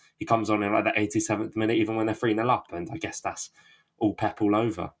 but he comes on in like the 87th minute even when they're 3-0 up, and I guess that's all Pep all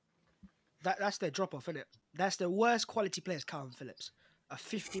over. That's their drop off, isn't it? That's the worst quality players. Calvin Phillips, a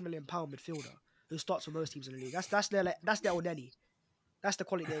 £50 million midfielder who starts for most teams in the league. That's their Oneni. That's the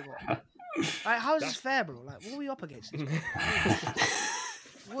quality they got. Like, how is this fair, bro? Like, what are we up against?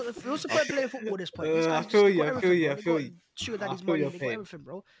 What's the point of playing football at this point? These guys I feel you. Sugar daddy's I feel money. your They got pain. everything,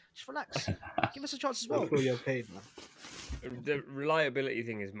 bro. Just relax. Give us a chance as I well. feel your pain, man. The reliability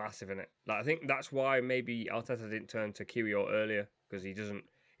thing is massive, isn't it? Like, I think that's why maybe Arteta didn't turn to Kiwior earlier, because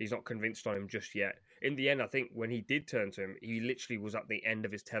he's not convinced on him just yet. In the end, I think when he did turn to him, he literally was at the end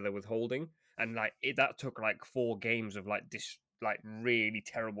of his tether with Holding, and that took like 4 games of really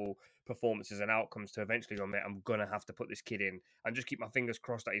terrible performances and outcomes to eventually go, mate, I'm gonna have to put this kid in and just keep my fingers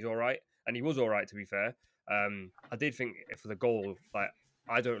crossed that he's all right. And he was all right, to be fair. I did think for the goal,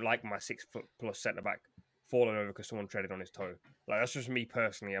 I don't like my 6-foot+ centre back falling over because someone treaded on his toe. Like, that's just me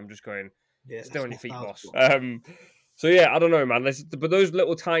personally. I'm just going, Yeah, stay on your that's feet, my boss. style. So yeah, I don't know, man. But those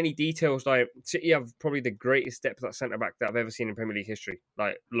little tiny details, like City have probably the greatest depth at centre back that I've ever seen in Premier League history.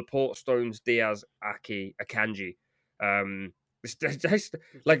 Like Laporte, Stones, Diaz, Aki, Akanji. It's just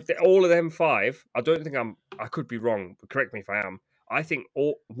all of them 5. I don't think I could be wrong, but correct me if I am. I think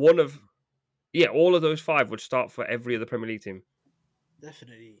all of those 5 would start for every other Premier League team.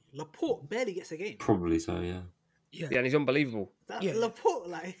 Definitely. Laporte barely gets a game. Probably so, yeah. Yeah, and he's unbelievable.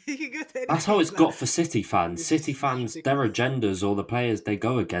 Laporte, he can go to any That's how team, it's got for City fans. City fans, their agendas or the players they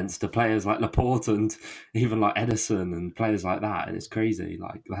go against are players like Laporte and even like Edison and players like that, and it's crazy.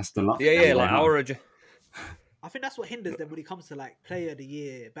 Like, that's the luck. Yeah, like our I think that's what hinders them when it comes to like player of the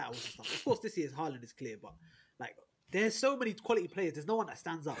year battles and stuff. Of course, this year's Haaland is clear, but like there's so many quality players. There's no one that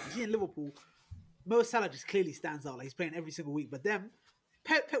stands out. You see in Liverpool, Mo Salah just clearly stands out. Like, he's playing every single week. But them,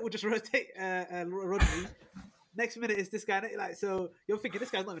 Pep will just rotate Rodri. Next minute is this guy. Like, so you're thinking this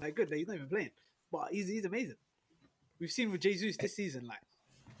guy's not even that good. Like, he's not even playing, but he's amazing. We've seen with Jesus this season. Like,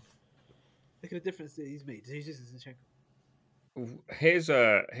 look at the difference that he's made. Jesus and Zinchenko. Here's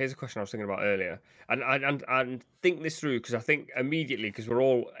a question I was thinking about earlier, and think this through, because I think immediately, because we're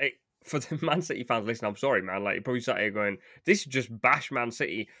all for the Man City fans listening, I'm sorry, man. Like, you're probably sat here going, "This is just bash Man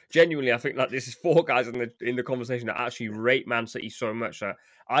City." Genuinely, I think like this is 4 guys in the conversation that actually rate Man City so much that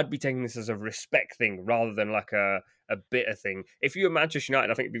I'd be taking this as a respect thing rather than like a bitter thing. If you were Manchester United,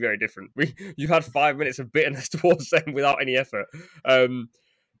 I think it'd be very different. You had 5 minutes of bitterness towards them without any effort.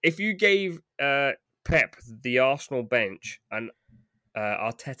 If you gave Pep the Arsenal bench and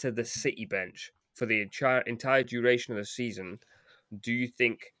Arteta the City bench for the entire duration of the season, do you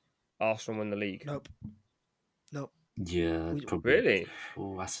think Arsenal win the league? Nope. Yeah, probably. Really?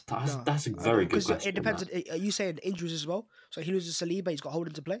 Oh, that's a very good question. It depends. Are you saying injuries as well? So he loses Saliba, he's got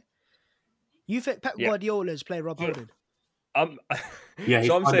Holding to play. You think Pep Guardiola's playing Rob Holding? Yeah, he's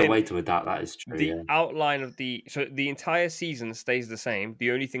so I'm found saying a way to adapt. That is true. The outline of the entire season stays the same.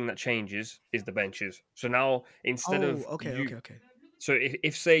 The only thing that changes is the benches. So now instead of okay. So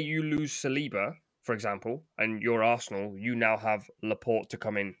if say you lose Saliba, for example, and you're Arsenal, you now have Laporte to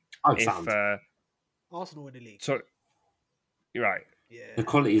come in. Arsenal win the league. So you're right. Yeah, the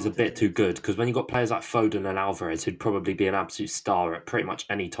quality is a bit too good because when you've got players like Foden and Alvarez, who'd probably be an absolute star at pretty much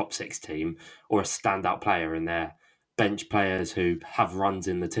any top 6 team or a standout player, and they're bench players who have runs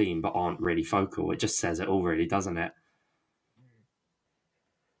in the team but aren't really focal, it just says it all, really, doesn't it?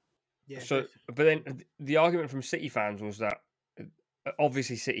 Yeah. So, but then the argument from City fans was that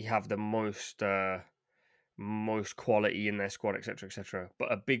obviously City have the most quality in their squad, etc., etc.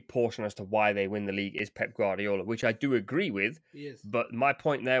 But a big portion as to why they win the league is Pep Guardiola, which I do agree with. Yes. But my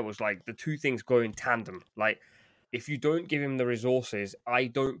point there was like the two things go in tandem. Like, if you don't give him the resources, I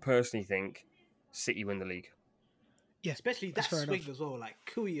don't personally think City win the league. Yeah, especially that's that fair swing enough. as well, like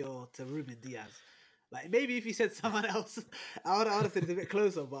Cuyo to Ruben Diaz. Like maybe if you said someone else, I would have said it's a bit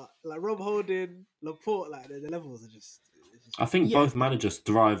closer. But like Rob Holding, Laporte, like the levels are just. It's just I think Yeah, both managers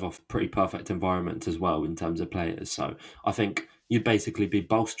thrive off pretty perfect environments as well in terms of players. So I think you'd basically be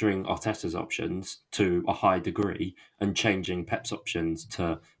bolstering Arteta's options to a high degree and changing Pep's options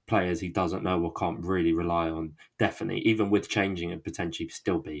to players he doesn't know or can't really rely on. Definitely, even with changing it, potentially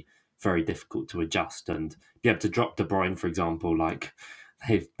still be very difficult to adjust and be able to drop De Bruyne, for example. Like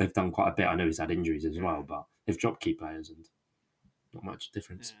they've done quite a bit. I know he's had injuries as well, but they've dropped key players and not much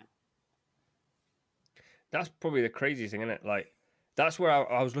difference. yeah. That's probably the craziest thing, isn't it? Like, that's where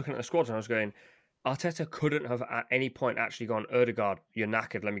I was looking at the squads and I was going, Arteta couldn't have at any point actually gone, Erdegaard, you're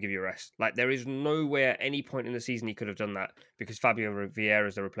knackered, let me give you a rest. Like, there is nowhere, any point in the season he could have done that because Fabio Vieira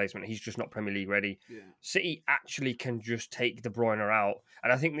is the replacement. He's just not Premier League ready. Yeah. City actually can just take De Bruyne out.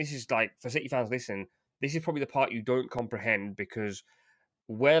 And I think this is like, for City fans, listen, this is probably the part you don't comprehend because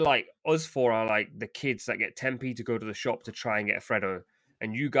we're like, us four are like the kids that get 10p to go to the shop to try and get a Freddo.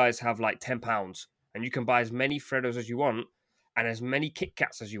 And you guys have like £10 and you can buy as many Freddos as you want and as many Kit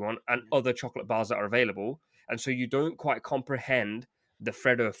Kats as you want and other chocolate bars that are available. And so you don't quite comprehend the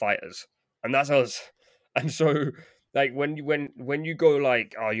Freddo fighters. And that's us. And so like when you go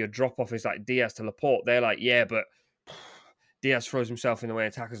like, oh, your drop off is like Diaz to Laporte, they're like, yeah, but Diaz throws himself in the way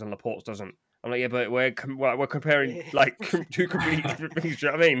of attackers and Laporte doesn't. I'm like, yeah, but we're comparing Yeah. like two completely different things. Do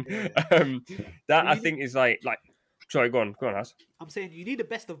you know what I mean? Yeah. That But I you think need, is like. Sorry, go on, Has. I'm saying you need the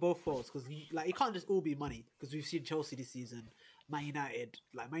best of both worlds because like it can't just all be money because we've seen Chelsea this season, Man United.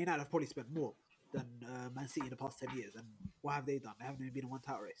 Like Man United have probably spent more than Man City in the past 10 years, and what have they done? They haven't even been in one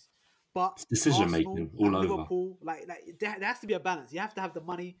title race. But It's decision Arsenal making all and over. Liverpool, like there has to be a balance. You have to have the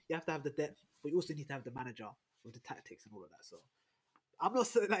money, you have to have the depth, but you also need to have the manager with the tactics and all of that. So I'm not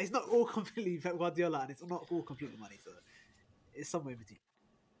saying like it's not all completely Pep Guardiola and it's not all completely money. So it's somewhere in between,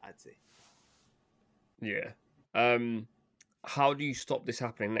 I'd say. Yeah. How do you stop this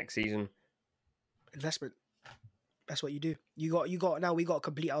happening next season? investment. That's what you do. You got now. We got to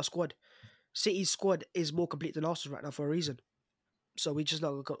complete our squad. City's squad is more complete than Arsenal right now for a reason. So we just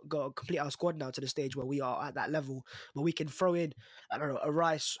now got to complete our squad now to the stage where we are at that level where we can throw in, I don't know, a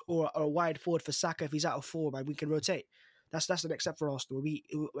Rice or a wide forward for Saka if he's out of form and we can rotate. That's the next step for Arsenal. We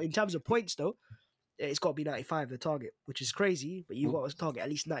in terms of points though, it's got to be 95 the target, which is crazy. But you got to target at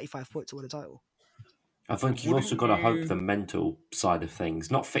least 95 points to win the title. I think you've also Wouldn't got to hope you? the mental side of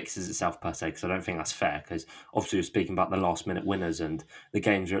things not fixes itself per se, because I don't think that's fair. Because obviously you're speaking about the last minute winners and the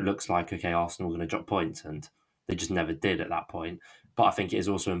games where it looks like, okay, Arsenal are going to drop points, and they just never did at that point. But I think it is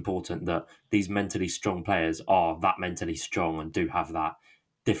also important that these mentally strong players are that mentally strong and do have that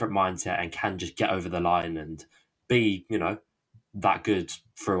different mindset and can just get over the line and be, that good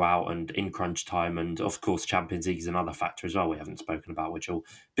throughout and in crunch time. And of course, Champions League is another factor as well we haven't spoken about, which will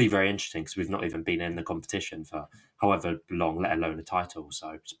be very interesting because we've not even been in the competition for however long, let alone a title. So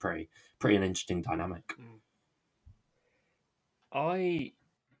it's pretty an interesting dynamic. I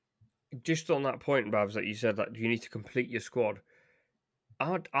just on that point, Bhavs, that you said that you need to complete your squad.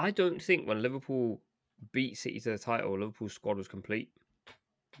 I don't think when Liverpool beat City to the title, Liverpool's squad was complete.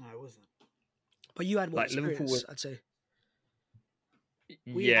 No, it wasn't. But you had more Like Liverpool experience, was, I'd say.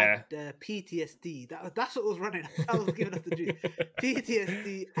 We yeah. had PTSD. That's what was running. That was giving us the juice.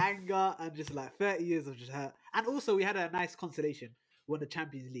 PTSD, anger, and just like 30 years of just hurt. And also, we had a nice consolation. We won the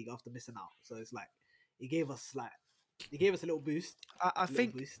Champions League after missing out. So it's like it gave us a little boost. I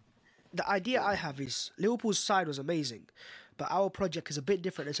think the idea I have is Liverpool's side was amazing, but our project is a bit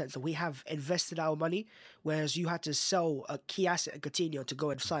different in the sense that we have invested our money, whereas you had to sell a key asset in Coutinho to go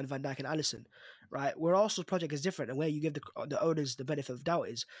and sign Van Dijk and Alisson, right? Where Arsenal's project is different, and where you give the owners the benefit of doubt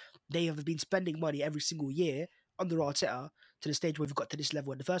is they have been spending money every single year under Arteta to the stage where we've got to this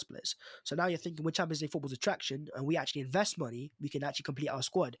level in the first place. So now you're thinking with Champions League football's attraction and we actually invest money, we can actually complete our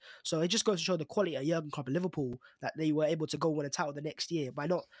squad. So it just goes to show the quality of Jurgen Klopp and Liverpool that they were able to go win a title the next year by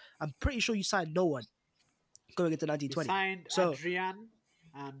not. I'm pretty sure you signed no one going into 1920. We signed so Adrian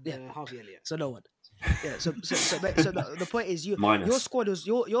and Harvey Elliott. so no one. Yeah. So the point is your squad was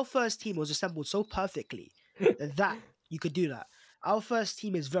your first team was assembled so perfectly that you could do that. Our first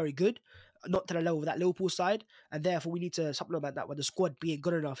team is very good, not to the level of that Liverpool side, and therefore we need to supplement that with the squad being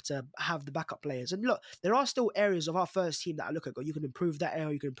good enough to have the backup players. And look, there are still areas of our first team that I look at. You can improve that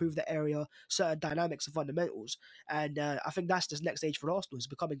area, you can improve that area, certain dynamics and fundamentals. And I think that's the next stage for Arsenal is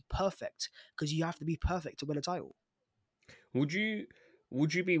becoming perfect because you have to be perfect to win a title. Would you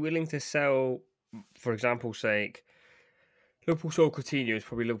be willing to sell, for example's sake, Liverpool sold Coutinho is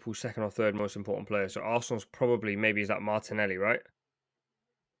probably Liverpool's second or third most important player. So Arsenal's probably maybe is that Martinelli, right?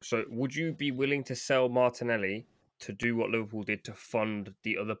 So would you be willing to sell Martinelli to do what Liverpool did to fund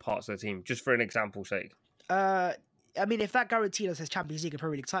the other parts of the team, just for an example's sake? I mean, if that guaranteed us his Champions League and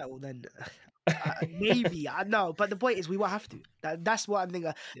Premier League title, then maybe I know. But the point is, we won't have to. That's what I'm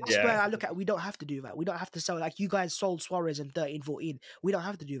thinking. That's where I look at. We don't have to do that. We don't have to sell like you guys sold Suarez in 13-14. We don't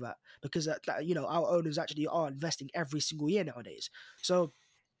have to do that because our owners actually are investing every single year nowadays. So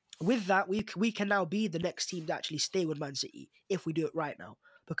with that, we can now be the next team to actually stay with Man City if we do it right now.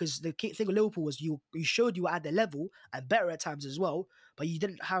 Because the key thing with Liverpool was you showed you were at their level and better at times as well, but you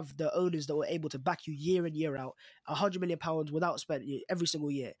didn't have the owners that were able to back you year in, year out, £100 million without spending every single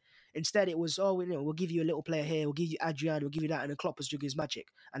year. Instead, it was, we'll give you a little player here, we'll give you Adrian, we'll give you that, and then Klopp was doing his magic.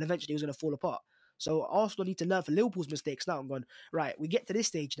 And eventually it was going to fall apart. So Arsenal need to learn from Liverpool's mistakes now and gone, right, we get to this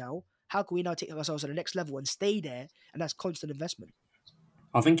stage now, how can we now take ourselves to the next level and stay there? And that's constant investment.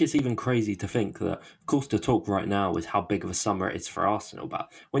 I think it's even crazy to think that, of course, the talk right now is how big of a summer it is for Arsenal. But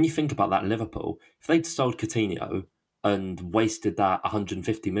when you think about that, Liverpool, if they'd sold Coutinho and wasted that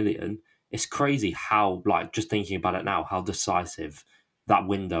 150 million, it's crazy how, like, just thinking about it now, how decisive that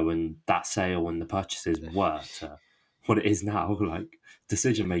window and that sale and the purchases were to what it is now. Like,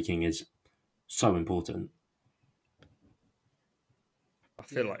 decision making is so important. I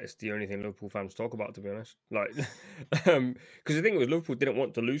feel like it's the only thing Liverpool fans talk about, to be honest. Like, because the thing was, Liverpool didn't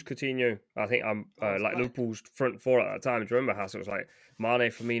want to lose Coutinho. I think Liverpool's front four at that time. Do you remember, Haas? It was like Mane,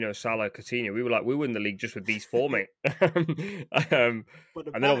 Firmino, Salah, Coutinho. We were like, we win the league just with these four, mate. And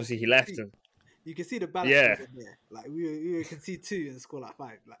then obviously he left. You can see the balance. Yeah. In there. Like we can see 2 and score like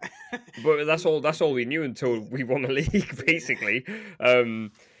 5. Like, but that's all we knew until we won the league, basically.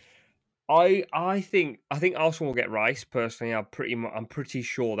 I think Arsenal will get Rice. Personally, I'm pretty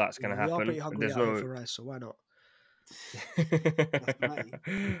sure that's going to happen. We're pretty hungry for Rice, so why not?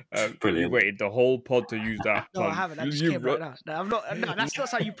 You waited the whole pod to use that. No, I haven't. I just came right now. No, I'm not. No, that's not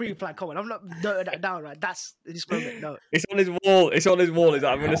how you pre-plan. Come on, I'm not noting that down. Right, that's this moment. No, it's on his wall. It's on his wall. Is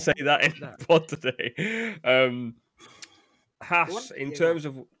that I'm going to say that in the pod today. Haas, in terms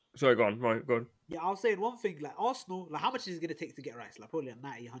of. Sorry, go on. Right, go on. Yeah, I was saying one thing. Like Arsenal, like how much is it going to take to get Rice? Like probably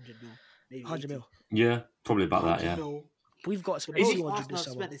 90, 100 mil, maybe 100 mil. Yeah, probably about that. Yeah, mil. We've got some. Arsenal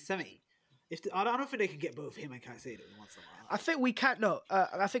spent 70. I don't think they can get both him and Caicedo in one summer. I think we can't. No,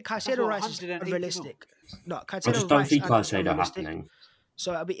 I think Caicedo Rice is unrealistic. No, Caicedo I just don't see Caicedo happening.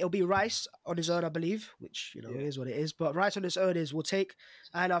 So it'll be Rice on his own, I believe, which is what it is. But Rice on his own will take,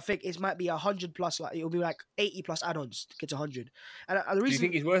 and I think it might be 100 plus. Like it'll be like 80 plus add-ons to get to 100. And the reason, do you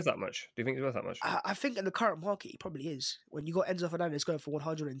think he's worth that much? I think in the current market, he probably is. When you got Enzo Fernandez going for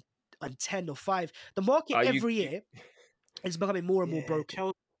 110 or 5, the market every year is becoming more and more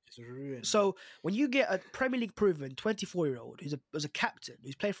broken. So when you get a Premier League proven 24-year-old who's a captain,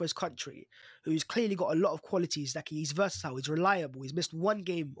 who's played for his country, who's clearly got a lot of qualities, like he's versatile, he's reliable, he's missed 1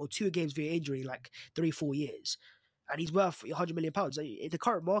 game or 2 games via injury in like 3-4 years, and he's worth £100 million. In the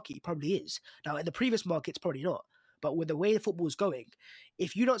current market, he probably is. Now in the previous market, it's probably not. But with the way the football is going,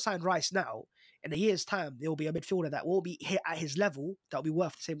 if you don't sign Rice now, in a year's time, there will be a midfielder that will be hit at his level that will be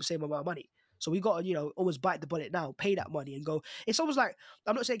worth the same amount of money. So we got to, almost bite the bullet now, pay that money and go. It's almost like,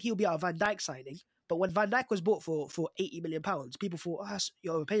 I'm not saying he'll be our Van Dijk signing, but when Van Dijk was bought for £80 million, people thought,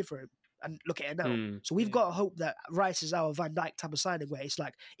 you're overpaid for him. And look at it now. So we've got to hope that Rice is our Van Dijk type of signing where it's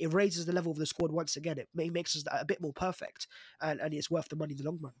like, it raises the level of the squad once again. It makes us a bit more perfect and it's worth the money in the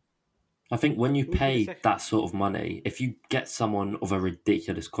long run. I think when you pay that sort of money, if you get someone of a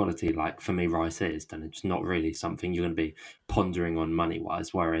ridiculous quality, like for me Rice is, then it's not really something you're going to be pondering on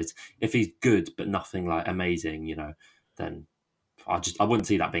money-wise. Whereas if he's good but nothing like amazing, then I wouldn't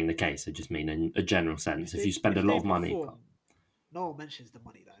see that being the case. I just mean in a general sense, if you spend a lot of money. No one mentions the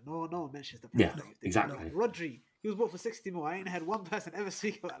money, though. No one mentions the price. Yeah, exactly. Rodri, he was bought for 60 mil. I ain't had one person ever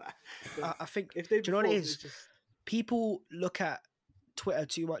speak about that. I think, do you know what it is? People look at Twitter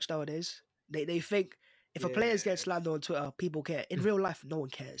too much nowadays. They think if a player gets slandered on Twitter, people care. In real life, no one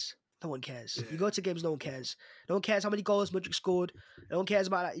cares. No one cares. Yeah. You go to games, no one cares. No one cares how many goals Modric scored. No one cares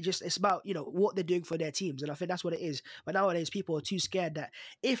about that. It's about what they're doing for their teams, and I think that's what it is. But nowadays, people are too scared that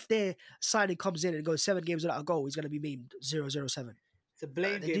if their signing comes in and goes 7 games without a goal, he's going to be memed 0-0-7. It's a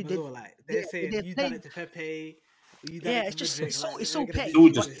blame game as well. Like they're saying, you done it to Pepe. It's just it's so petty.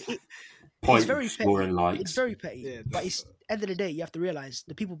 It's very petty. It's very petty. Yeah. But it's end of the day, you have to realize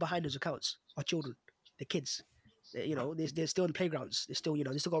the people behind those accounts are children, the kids. They're still in the playgrounds. They're still,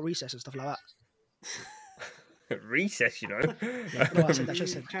 they still got recess and stuff like that. Recess, No, I should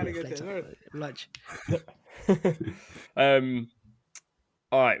say trying to get to lunch.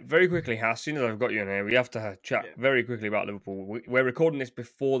 All right, very quickly, as soon as I've got you in here, we have to chat very quickly about Liverpool. We're recording this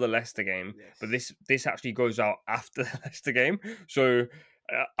before the Leicester game, but this actually goes out after the Leicester game. So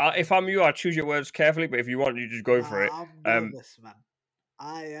if I'm you, I'd choose your words carefully. But if you want, you just go for it. I'm nervous, man.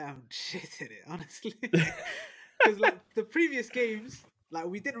 I am shitting it, honestly. Because like the previous games, like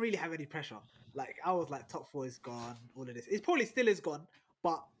we didn't really have any pressure. Like I was like top 4 is gone, all of this. It probably still is gone,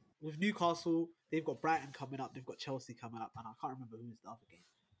 but with Newcastle, they've got Brighton coming up, they've got Chelsea coming up, and I can't remember who's the other game.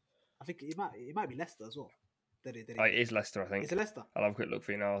 I think it might be Leicester as well. It is Leicester, I think. It's Leicester. I'll have a quick look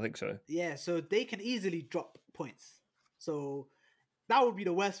for you now. I think so. Yeah, so they can easily drop points. So that would be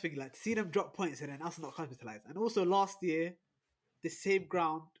the worst thing, like to see them drop points and then us not capitalize. And also last year, the same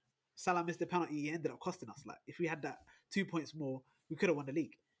ground, Salah missed the penalty, it ended up costing us. Like if we had that 2 points more, we could have won the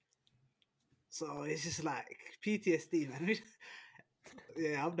league. So it's just like PTSD, man.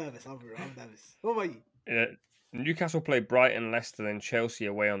 Yeah, I'm nervous. I'm nervous. What about you? Yeah. Newcastle play Brighton, Leicester, then Chelsea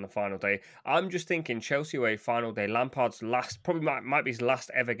away on the final day. I'm just thinking Chelsea away final day. Lampard's probably might be his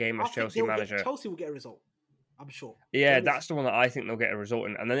last ever game as Chelsea manager. Chelsea will get a result, I'm sure. Yeah, that's the one that I think they'll get a result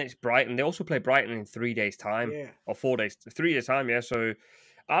in. And then it's Brighton. They also play Brighton in 3 days' time. Yeah. Or 4 days. 3 days' time, yeah. So,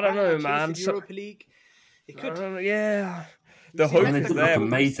 I don't know, man. Europa League. It could. Yeah. The hope They is did there. look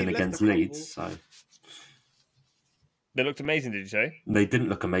amazing against Leeds, so... They looked amazing, did you say? They didn't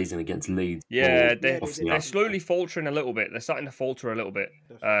look amazing against Leeds. Yeah, they're slowly faltering a little bit. They're starting to falter a little bit.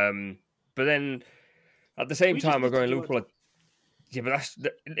 But then, at the same time, we're going Liverpool... Yeah, but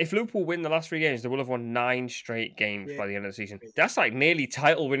if Liverpool win the last 3 games, they will have won 9 straight games by the end of the season. That's like nearly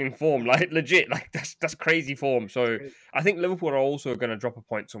title-winning form, like legit. Like that's crazy form. So I think Liverpool are also going to drop a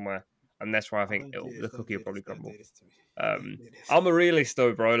point somewhere, and that's why I think the cookie will probably crumble. I'm a realist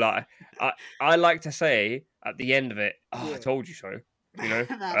though, bro. Like I like to say at the end of it, I told you so. You know,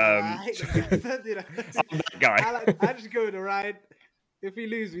 I hate that. I'm that guy. I just go with the ride. If we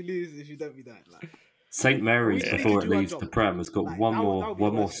lose, we lose. If you don't, we don't. Like. St Mary's, before it leaves the Prem, has got one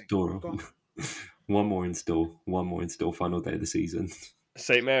more store. One more in store. Final day of the season.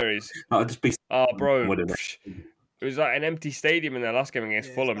 St Mary's. I'll just be. Oh, bro. It was like an empty stadium in their last game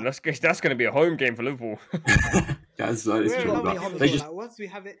against Fulham. That's going to be a home game for Liverpool. Once we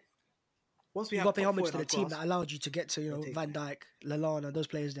have it. You've got to pay homage to the team that allowed you to get to, Van Dijk, Lallana, those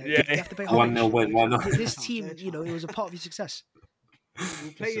players there. Yeah. You have to pay homage. 1-0 win, why not? This team, it was a part of your success.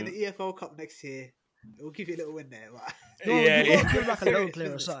 We'll play in the EFL Cup next year. We'll give you a little win there. No, you got to give like a loan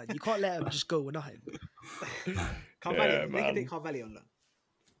player aside. You can't let him just go with nothing. Carvalho, they can take Carvalho on loan.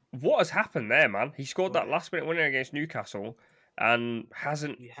 What has happened there, man? He scored that last minute winner against Newcastle and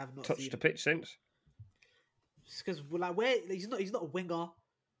hasn't touched the pitch since. Because he's not a winger.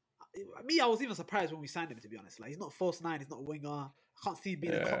 I was even surprised when we signed him, to be honest. Like he's not a false 9, he's not a winger. I can't see him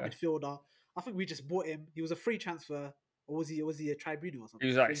being a cup midfielder. I think we just bought him. He was a free transfer. Or was he a tribunal or something?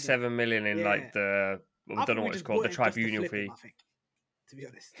 He was like 7 million in like the I don't know what it's called, the tribunal fee. I think, to be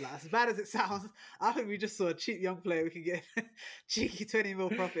honest, like, as bad as it sounds, I think we just saw a cheap young player. We can get cheeky 20 mil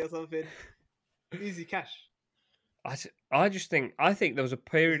profit or something, easy cash. I think there was a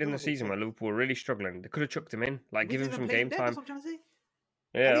period in the season where Liverpool were really struggling. They could have chucked him in, like give him some game time. That's what I'm trying to say.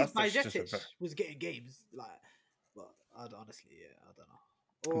 Yeah, Bajcetic was getting games, like, but I don't know.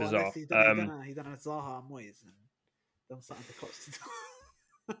 Or bizarre. unless he's done a Zaha and Moyes and done something to cost.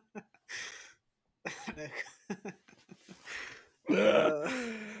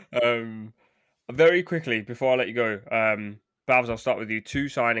 Very quickly before I let you go, Bhavs, I'll start with you. 2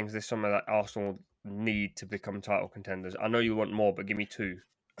 signings this summer that Arsenal need to become title contenders. I know you want more, but give me 2.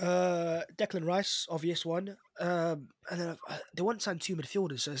 Declan Rice, obvious one. And then they want to sign 2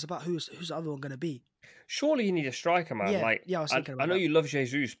 midfielders, so it's about who's the other one going to be. Surely you need a striker, man. I was thinking about I know you love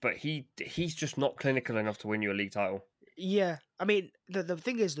Jesus, but he's just not clinical enough to win you a league title. Yeah, I mean the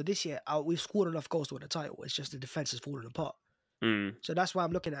thing is that this year we've scored enough goals to win a title. It's just the defense has fallen apart. So that's why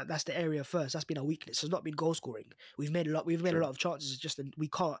I'm looking at. That's the area first. That's been our weakness. It's not been goal scoring. We've made a lot of chances. It's just that we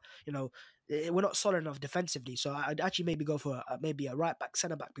can't. We're not solid enough defensively. So I'd actually maybe go for maybe a right back,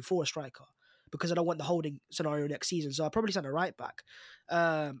 centre back before a striker, because I don't want the holding scenario next season. So I'll probably sign a right back.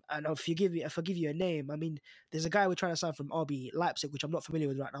 And if I give you a name, I mean, there's a guy we're trying to sign from RB Leipzig, which I'm not familiar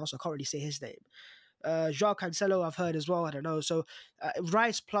with right now, so I can't really say his name. João Cancelo, I've heard as well. I don't know. So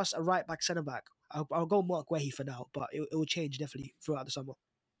Rice plus a right back, centre back. I'll go Mark Wehi for now, but it will change definitely throughout the summer.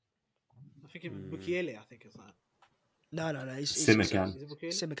 I think Mukiele, I think is that. No. He's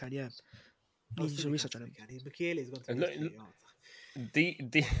Simican, yeah. Needs some research on him. Mukiele is going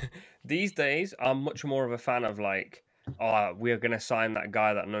to these days, I'm much more of a fan of like, we're going to sign that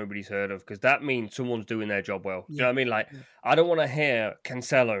guy that nobody's heard of, because that means someone's doing their job well. You know what I mean? Like, I don't want to hear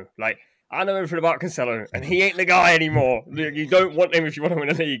Cancelo. Like, I know everything about Cancelo, and he ain't the guy anymore. You don't want him if you want to win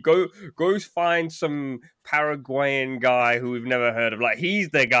a league. Go find some Paraguayan guy who we've never heard of. Like, he's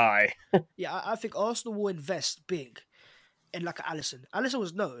the guy. Yeah, I think Arsenal will invest big and like Alisson. Alisson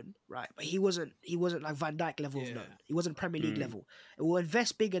was known, right, but he wasn't like Van Dijk level of Yeah. known. He wasn't Premier League level. And we'll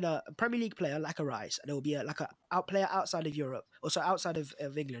invest big in a Premier League player like a Rice, and it will be like a player outside of Europe, also outside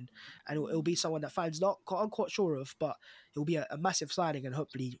of England, and it will be someone that fans I'm quite sure of, but it will be a massive signing and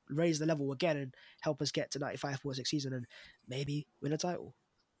hopefully raise the level again and help us get to 95 for next season and maybe win a title.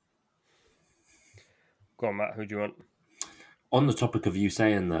 Go on, Matt. Who do you want? On the topic of you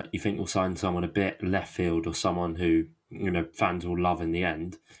saying that you think we'll sign someone a bit left field or someone who, fans will love in the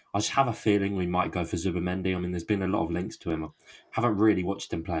end, I just have a feeling we might go for Zubimendi. I mean, there's been a lot of links to him. I haven't really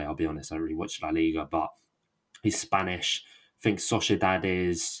watched him play, I'll be honest. I don't really watched La Liga, but he's Spanish. I think Sociedad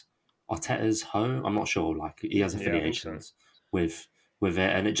is Arteta's home. I'm not sure. Like, he has affiliations with it,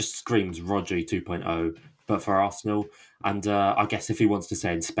 and it just screams Rodri 2.0, but for Arsenal. And I guess if he wants to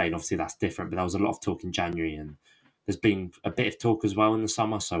stay in Spain, obviously that's different, but there was a lot of talk in January, and there's been a bit of talk as well in the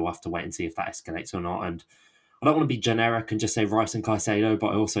summer, so we'll have to wait and see if that escalates or not. And I don't want to be generic and just say Rice and Caicedo, but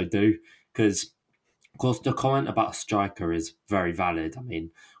I also do, because, of course, the comment about a striker is very valid. I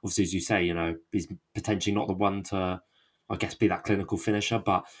mean, obviously, as you say, he's potentially not the one to, I guess, be that clinical finisher.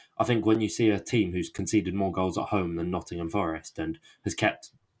 But I think when you see a team who's conceded more goals at home than Nottingham Forest and has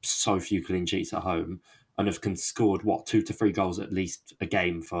kept so few clean sheets at home and have scored, 2 to 3 goals at least a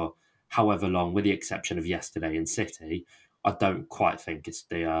game for however long, with the exception of yesterday in City, I don't quite think it's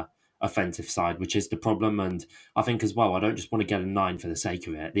the offensive side, which is the problem. And I think as well, I don't just want to get a 9 for the sake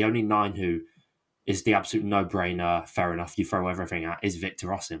of it. The only 9 who is the absolute no-brainer, fair enough, you throw everything at, is Victor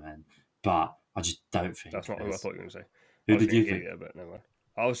Osimhen. But I just don't think... That's not who I thought you were going to say. Who did you think? But never mind.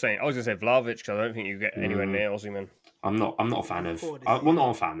 I was going to say Vlahovic, because I don't think you get anywhere near Osimhen. I'm not a fan of... not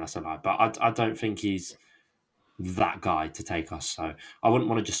a fan, that's a lie. But I don't think he's that guy to take us. So I wouldn't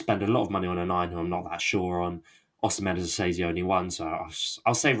want to just spend a lot of money on a 9 who I'm not that sure on. Osimhen, as I say, is the only one. So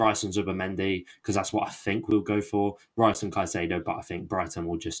I'll say Rice and Zubimendi, because that's what I think we'll go for. Rice and Caicedo, but I think Brighton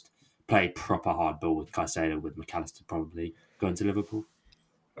will just play proper hardball with Caicedo, with McAllister probably going to Liverpool.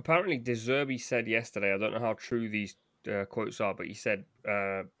 Apparently, De Zerbi said yesterday, I don't know how true these quotes are, but he said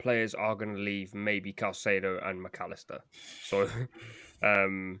players are going to leave, maybe Caicedo and McAllister. So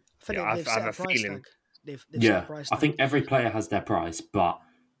I have a feeling... They've I think every player has their price, but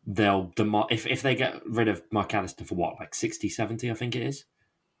they'll demand if they get rid of McAllister for like 60, 70, I think it is.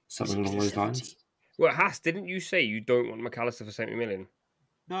 Something along those lines. Well, Haas, didn't you say you don't want McAllister for 70 million?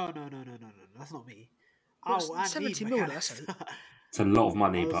 No. That's not me. Well, 70 million, that's it's a lot of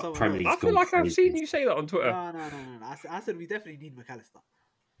money, but Premier League. I feel like I've seen you say that on Twitter. No. I said we definitely need McAllister.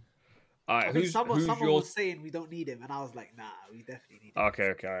 I think someone was saying we don't need him, and I was like, nah, we definitely need him.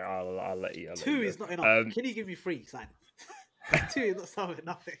 Okay, I'll let you. 2 is not enough. Can you give me 3 signings? 2 is not something,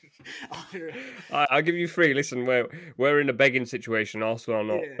 nothing. I'll give you 3. Listen, we're in a begging situation, Arsenal or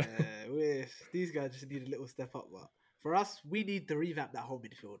not. Yeah, these guys just need a little step up. But for us, we need to revamp that whole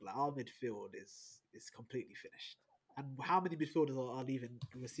midfield. Like, our midfield is completely finished. And how many midfielders are leaving?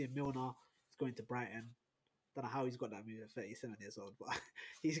 We're seeing Milner is going to Brighton. Don't know how he's got that move at 37 years old, but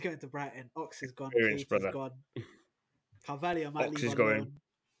he's going to Brighton. Ox is gone. Kate is gone. Carvalho might leave on loan.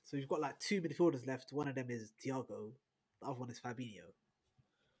 So we've got like 2 midfielders left. One of them is Thiago. The other one is Fabinho.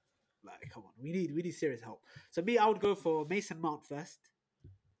 Like, come on. We need serious help. So I would go for Mason Mount first.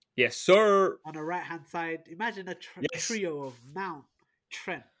 Yes, sir. On the right-hand side, imagine a trio of Mount,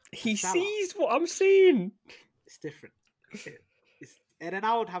 Trent. He Salah. sees what I'm seeing. It's different. And then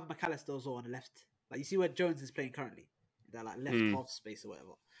I would have McAllister also on the left. Like, you see where Jones is playing currently? That like left half space or whatever.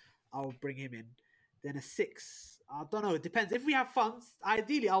 I'll bring him in. Then a 6. I don't know. It depends. If we have funds,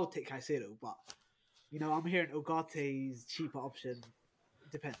 ideally I would take Caicedo. But, I'm hearing Ugarte's cheaper option.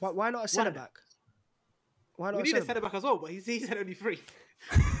 It depends. Why not a centre-back? We need a centre-back as well, but he said only 3.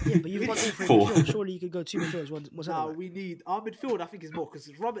 Yeah, but you've got all 3 midfield. Surely you could go 2 midfielders, one centre-back. We need... Our midfield, I think, is more.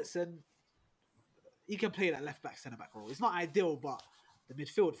 Because Robertson, he can play that left-back, centre-back role. It's not ideal, but... The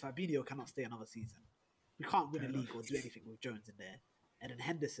midfield, Fabinho cannot stay another season. We can't win a league or do anything with Jones in there. And then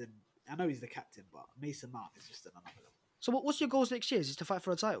Henderson, I know he's the captain, but Mason Mount is just another level. So what's your goals next year? Is it to fight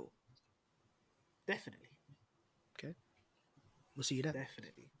for a title? Definitely. Okay. We'll see you then.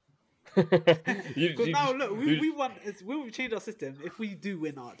 Definitely. Because now, look, we won. We've changed our system. If we do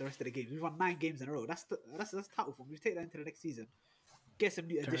win the rest of the games, we've won 9 games in a row. That's title form. We take that into the next season. Get some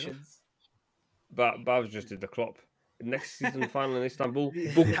new additions. But Bhavs just did the Klopp. Next season final in Istanbul,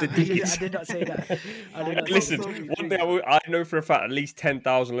 book the tickets. I did not say that. Listen, one thing I know for a fact, at least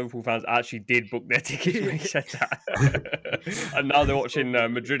 10,000 Liverpool fans actually did book their tickets when he said that. And now they're watching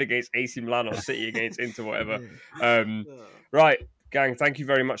Madrid against AC Milan or City against Inter, whatever. Right, gang, thank you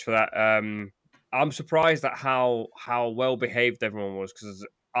very much for that. I'm surprised at how well behaved everyone was, because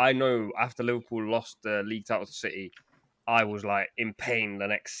I know after Liverpool lost the league title to City, I was like in pain the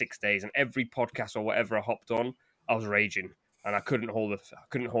next 6 days, and every podcast or whatever I hopped on, I was raging, and I couldn't hold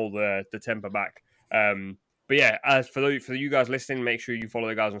the temper back. But yeah, as for you guys listening, make sure you follow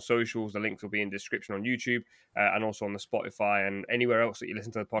the guys on socials. The links will be in the description on YouTube and also on the Spotify and anywhere else that you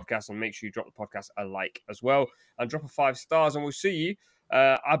listen to the podcast. And make sure you drop the podcast a like as well and drop a 5 stars. And we'll see you.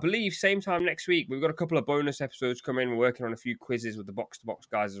 I believe same time next week. We've got a couple of bonus episodes coming. We're working on a few quizzes with the box to box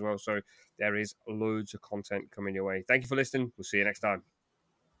guys as well. So there is loads of content coming your way. Thank you for listening. We'll see you next time.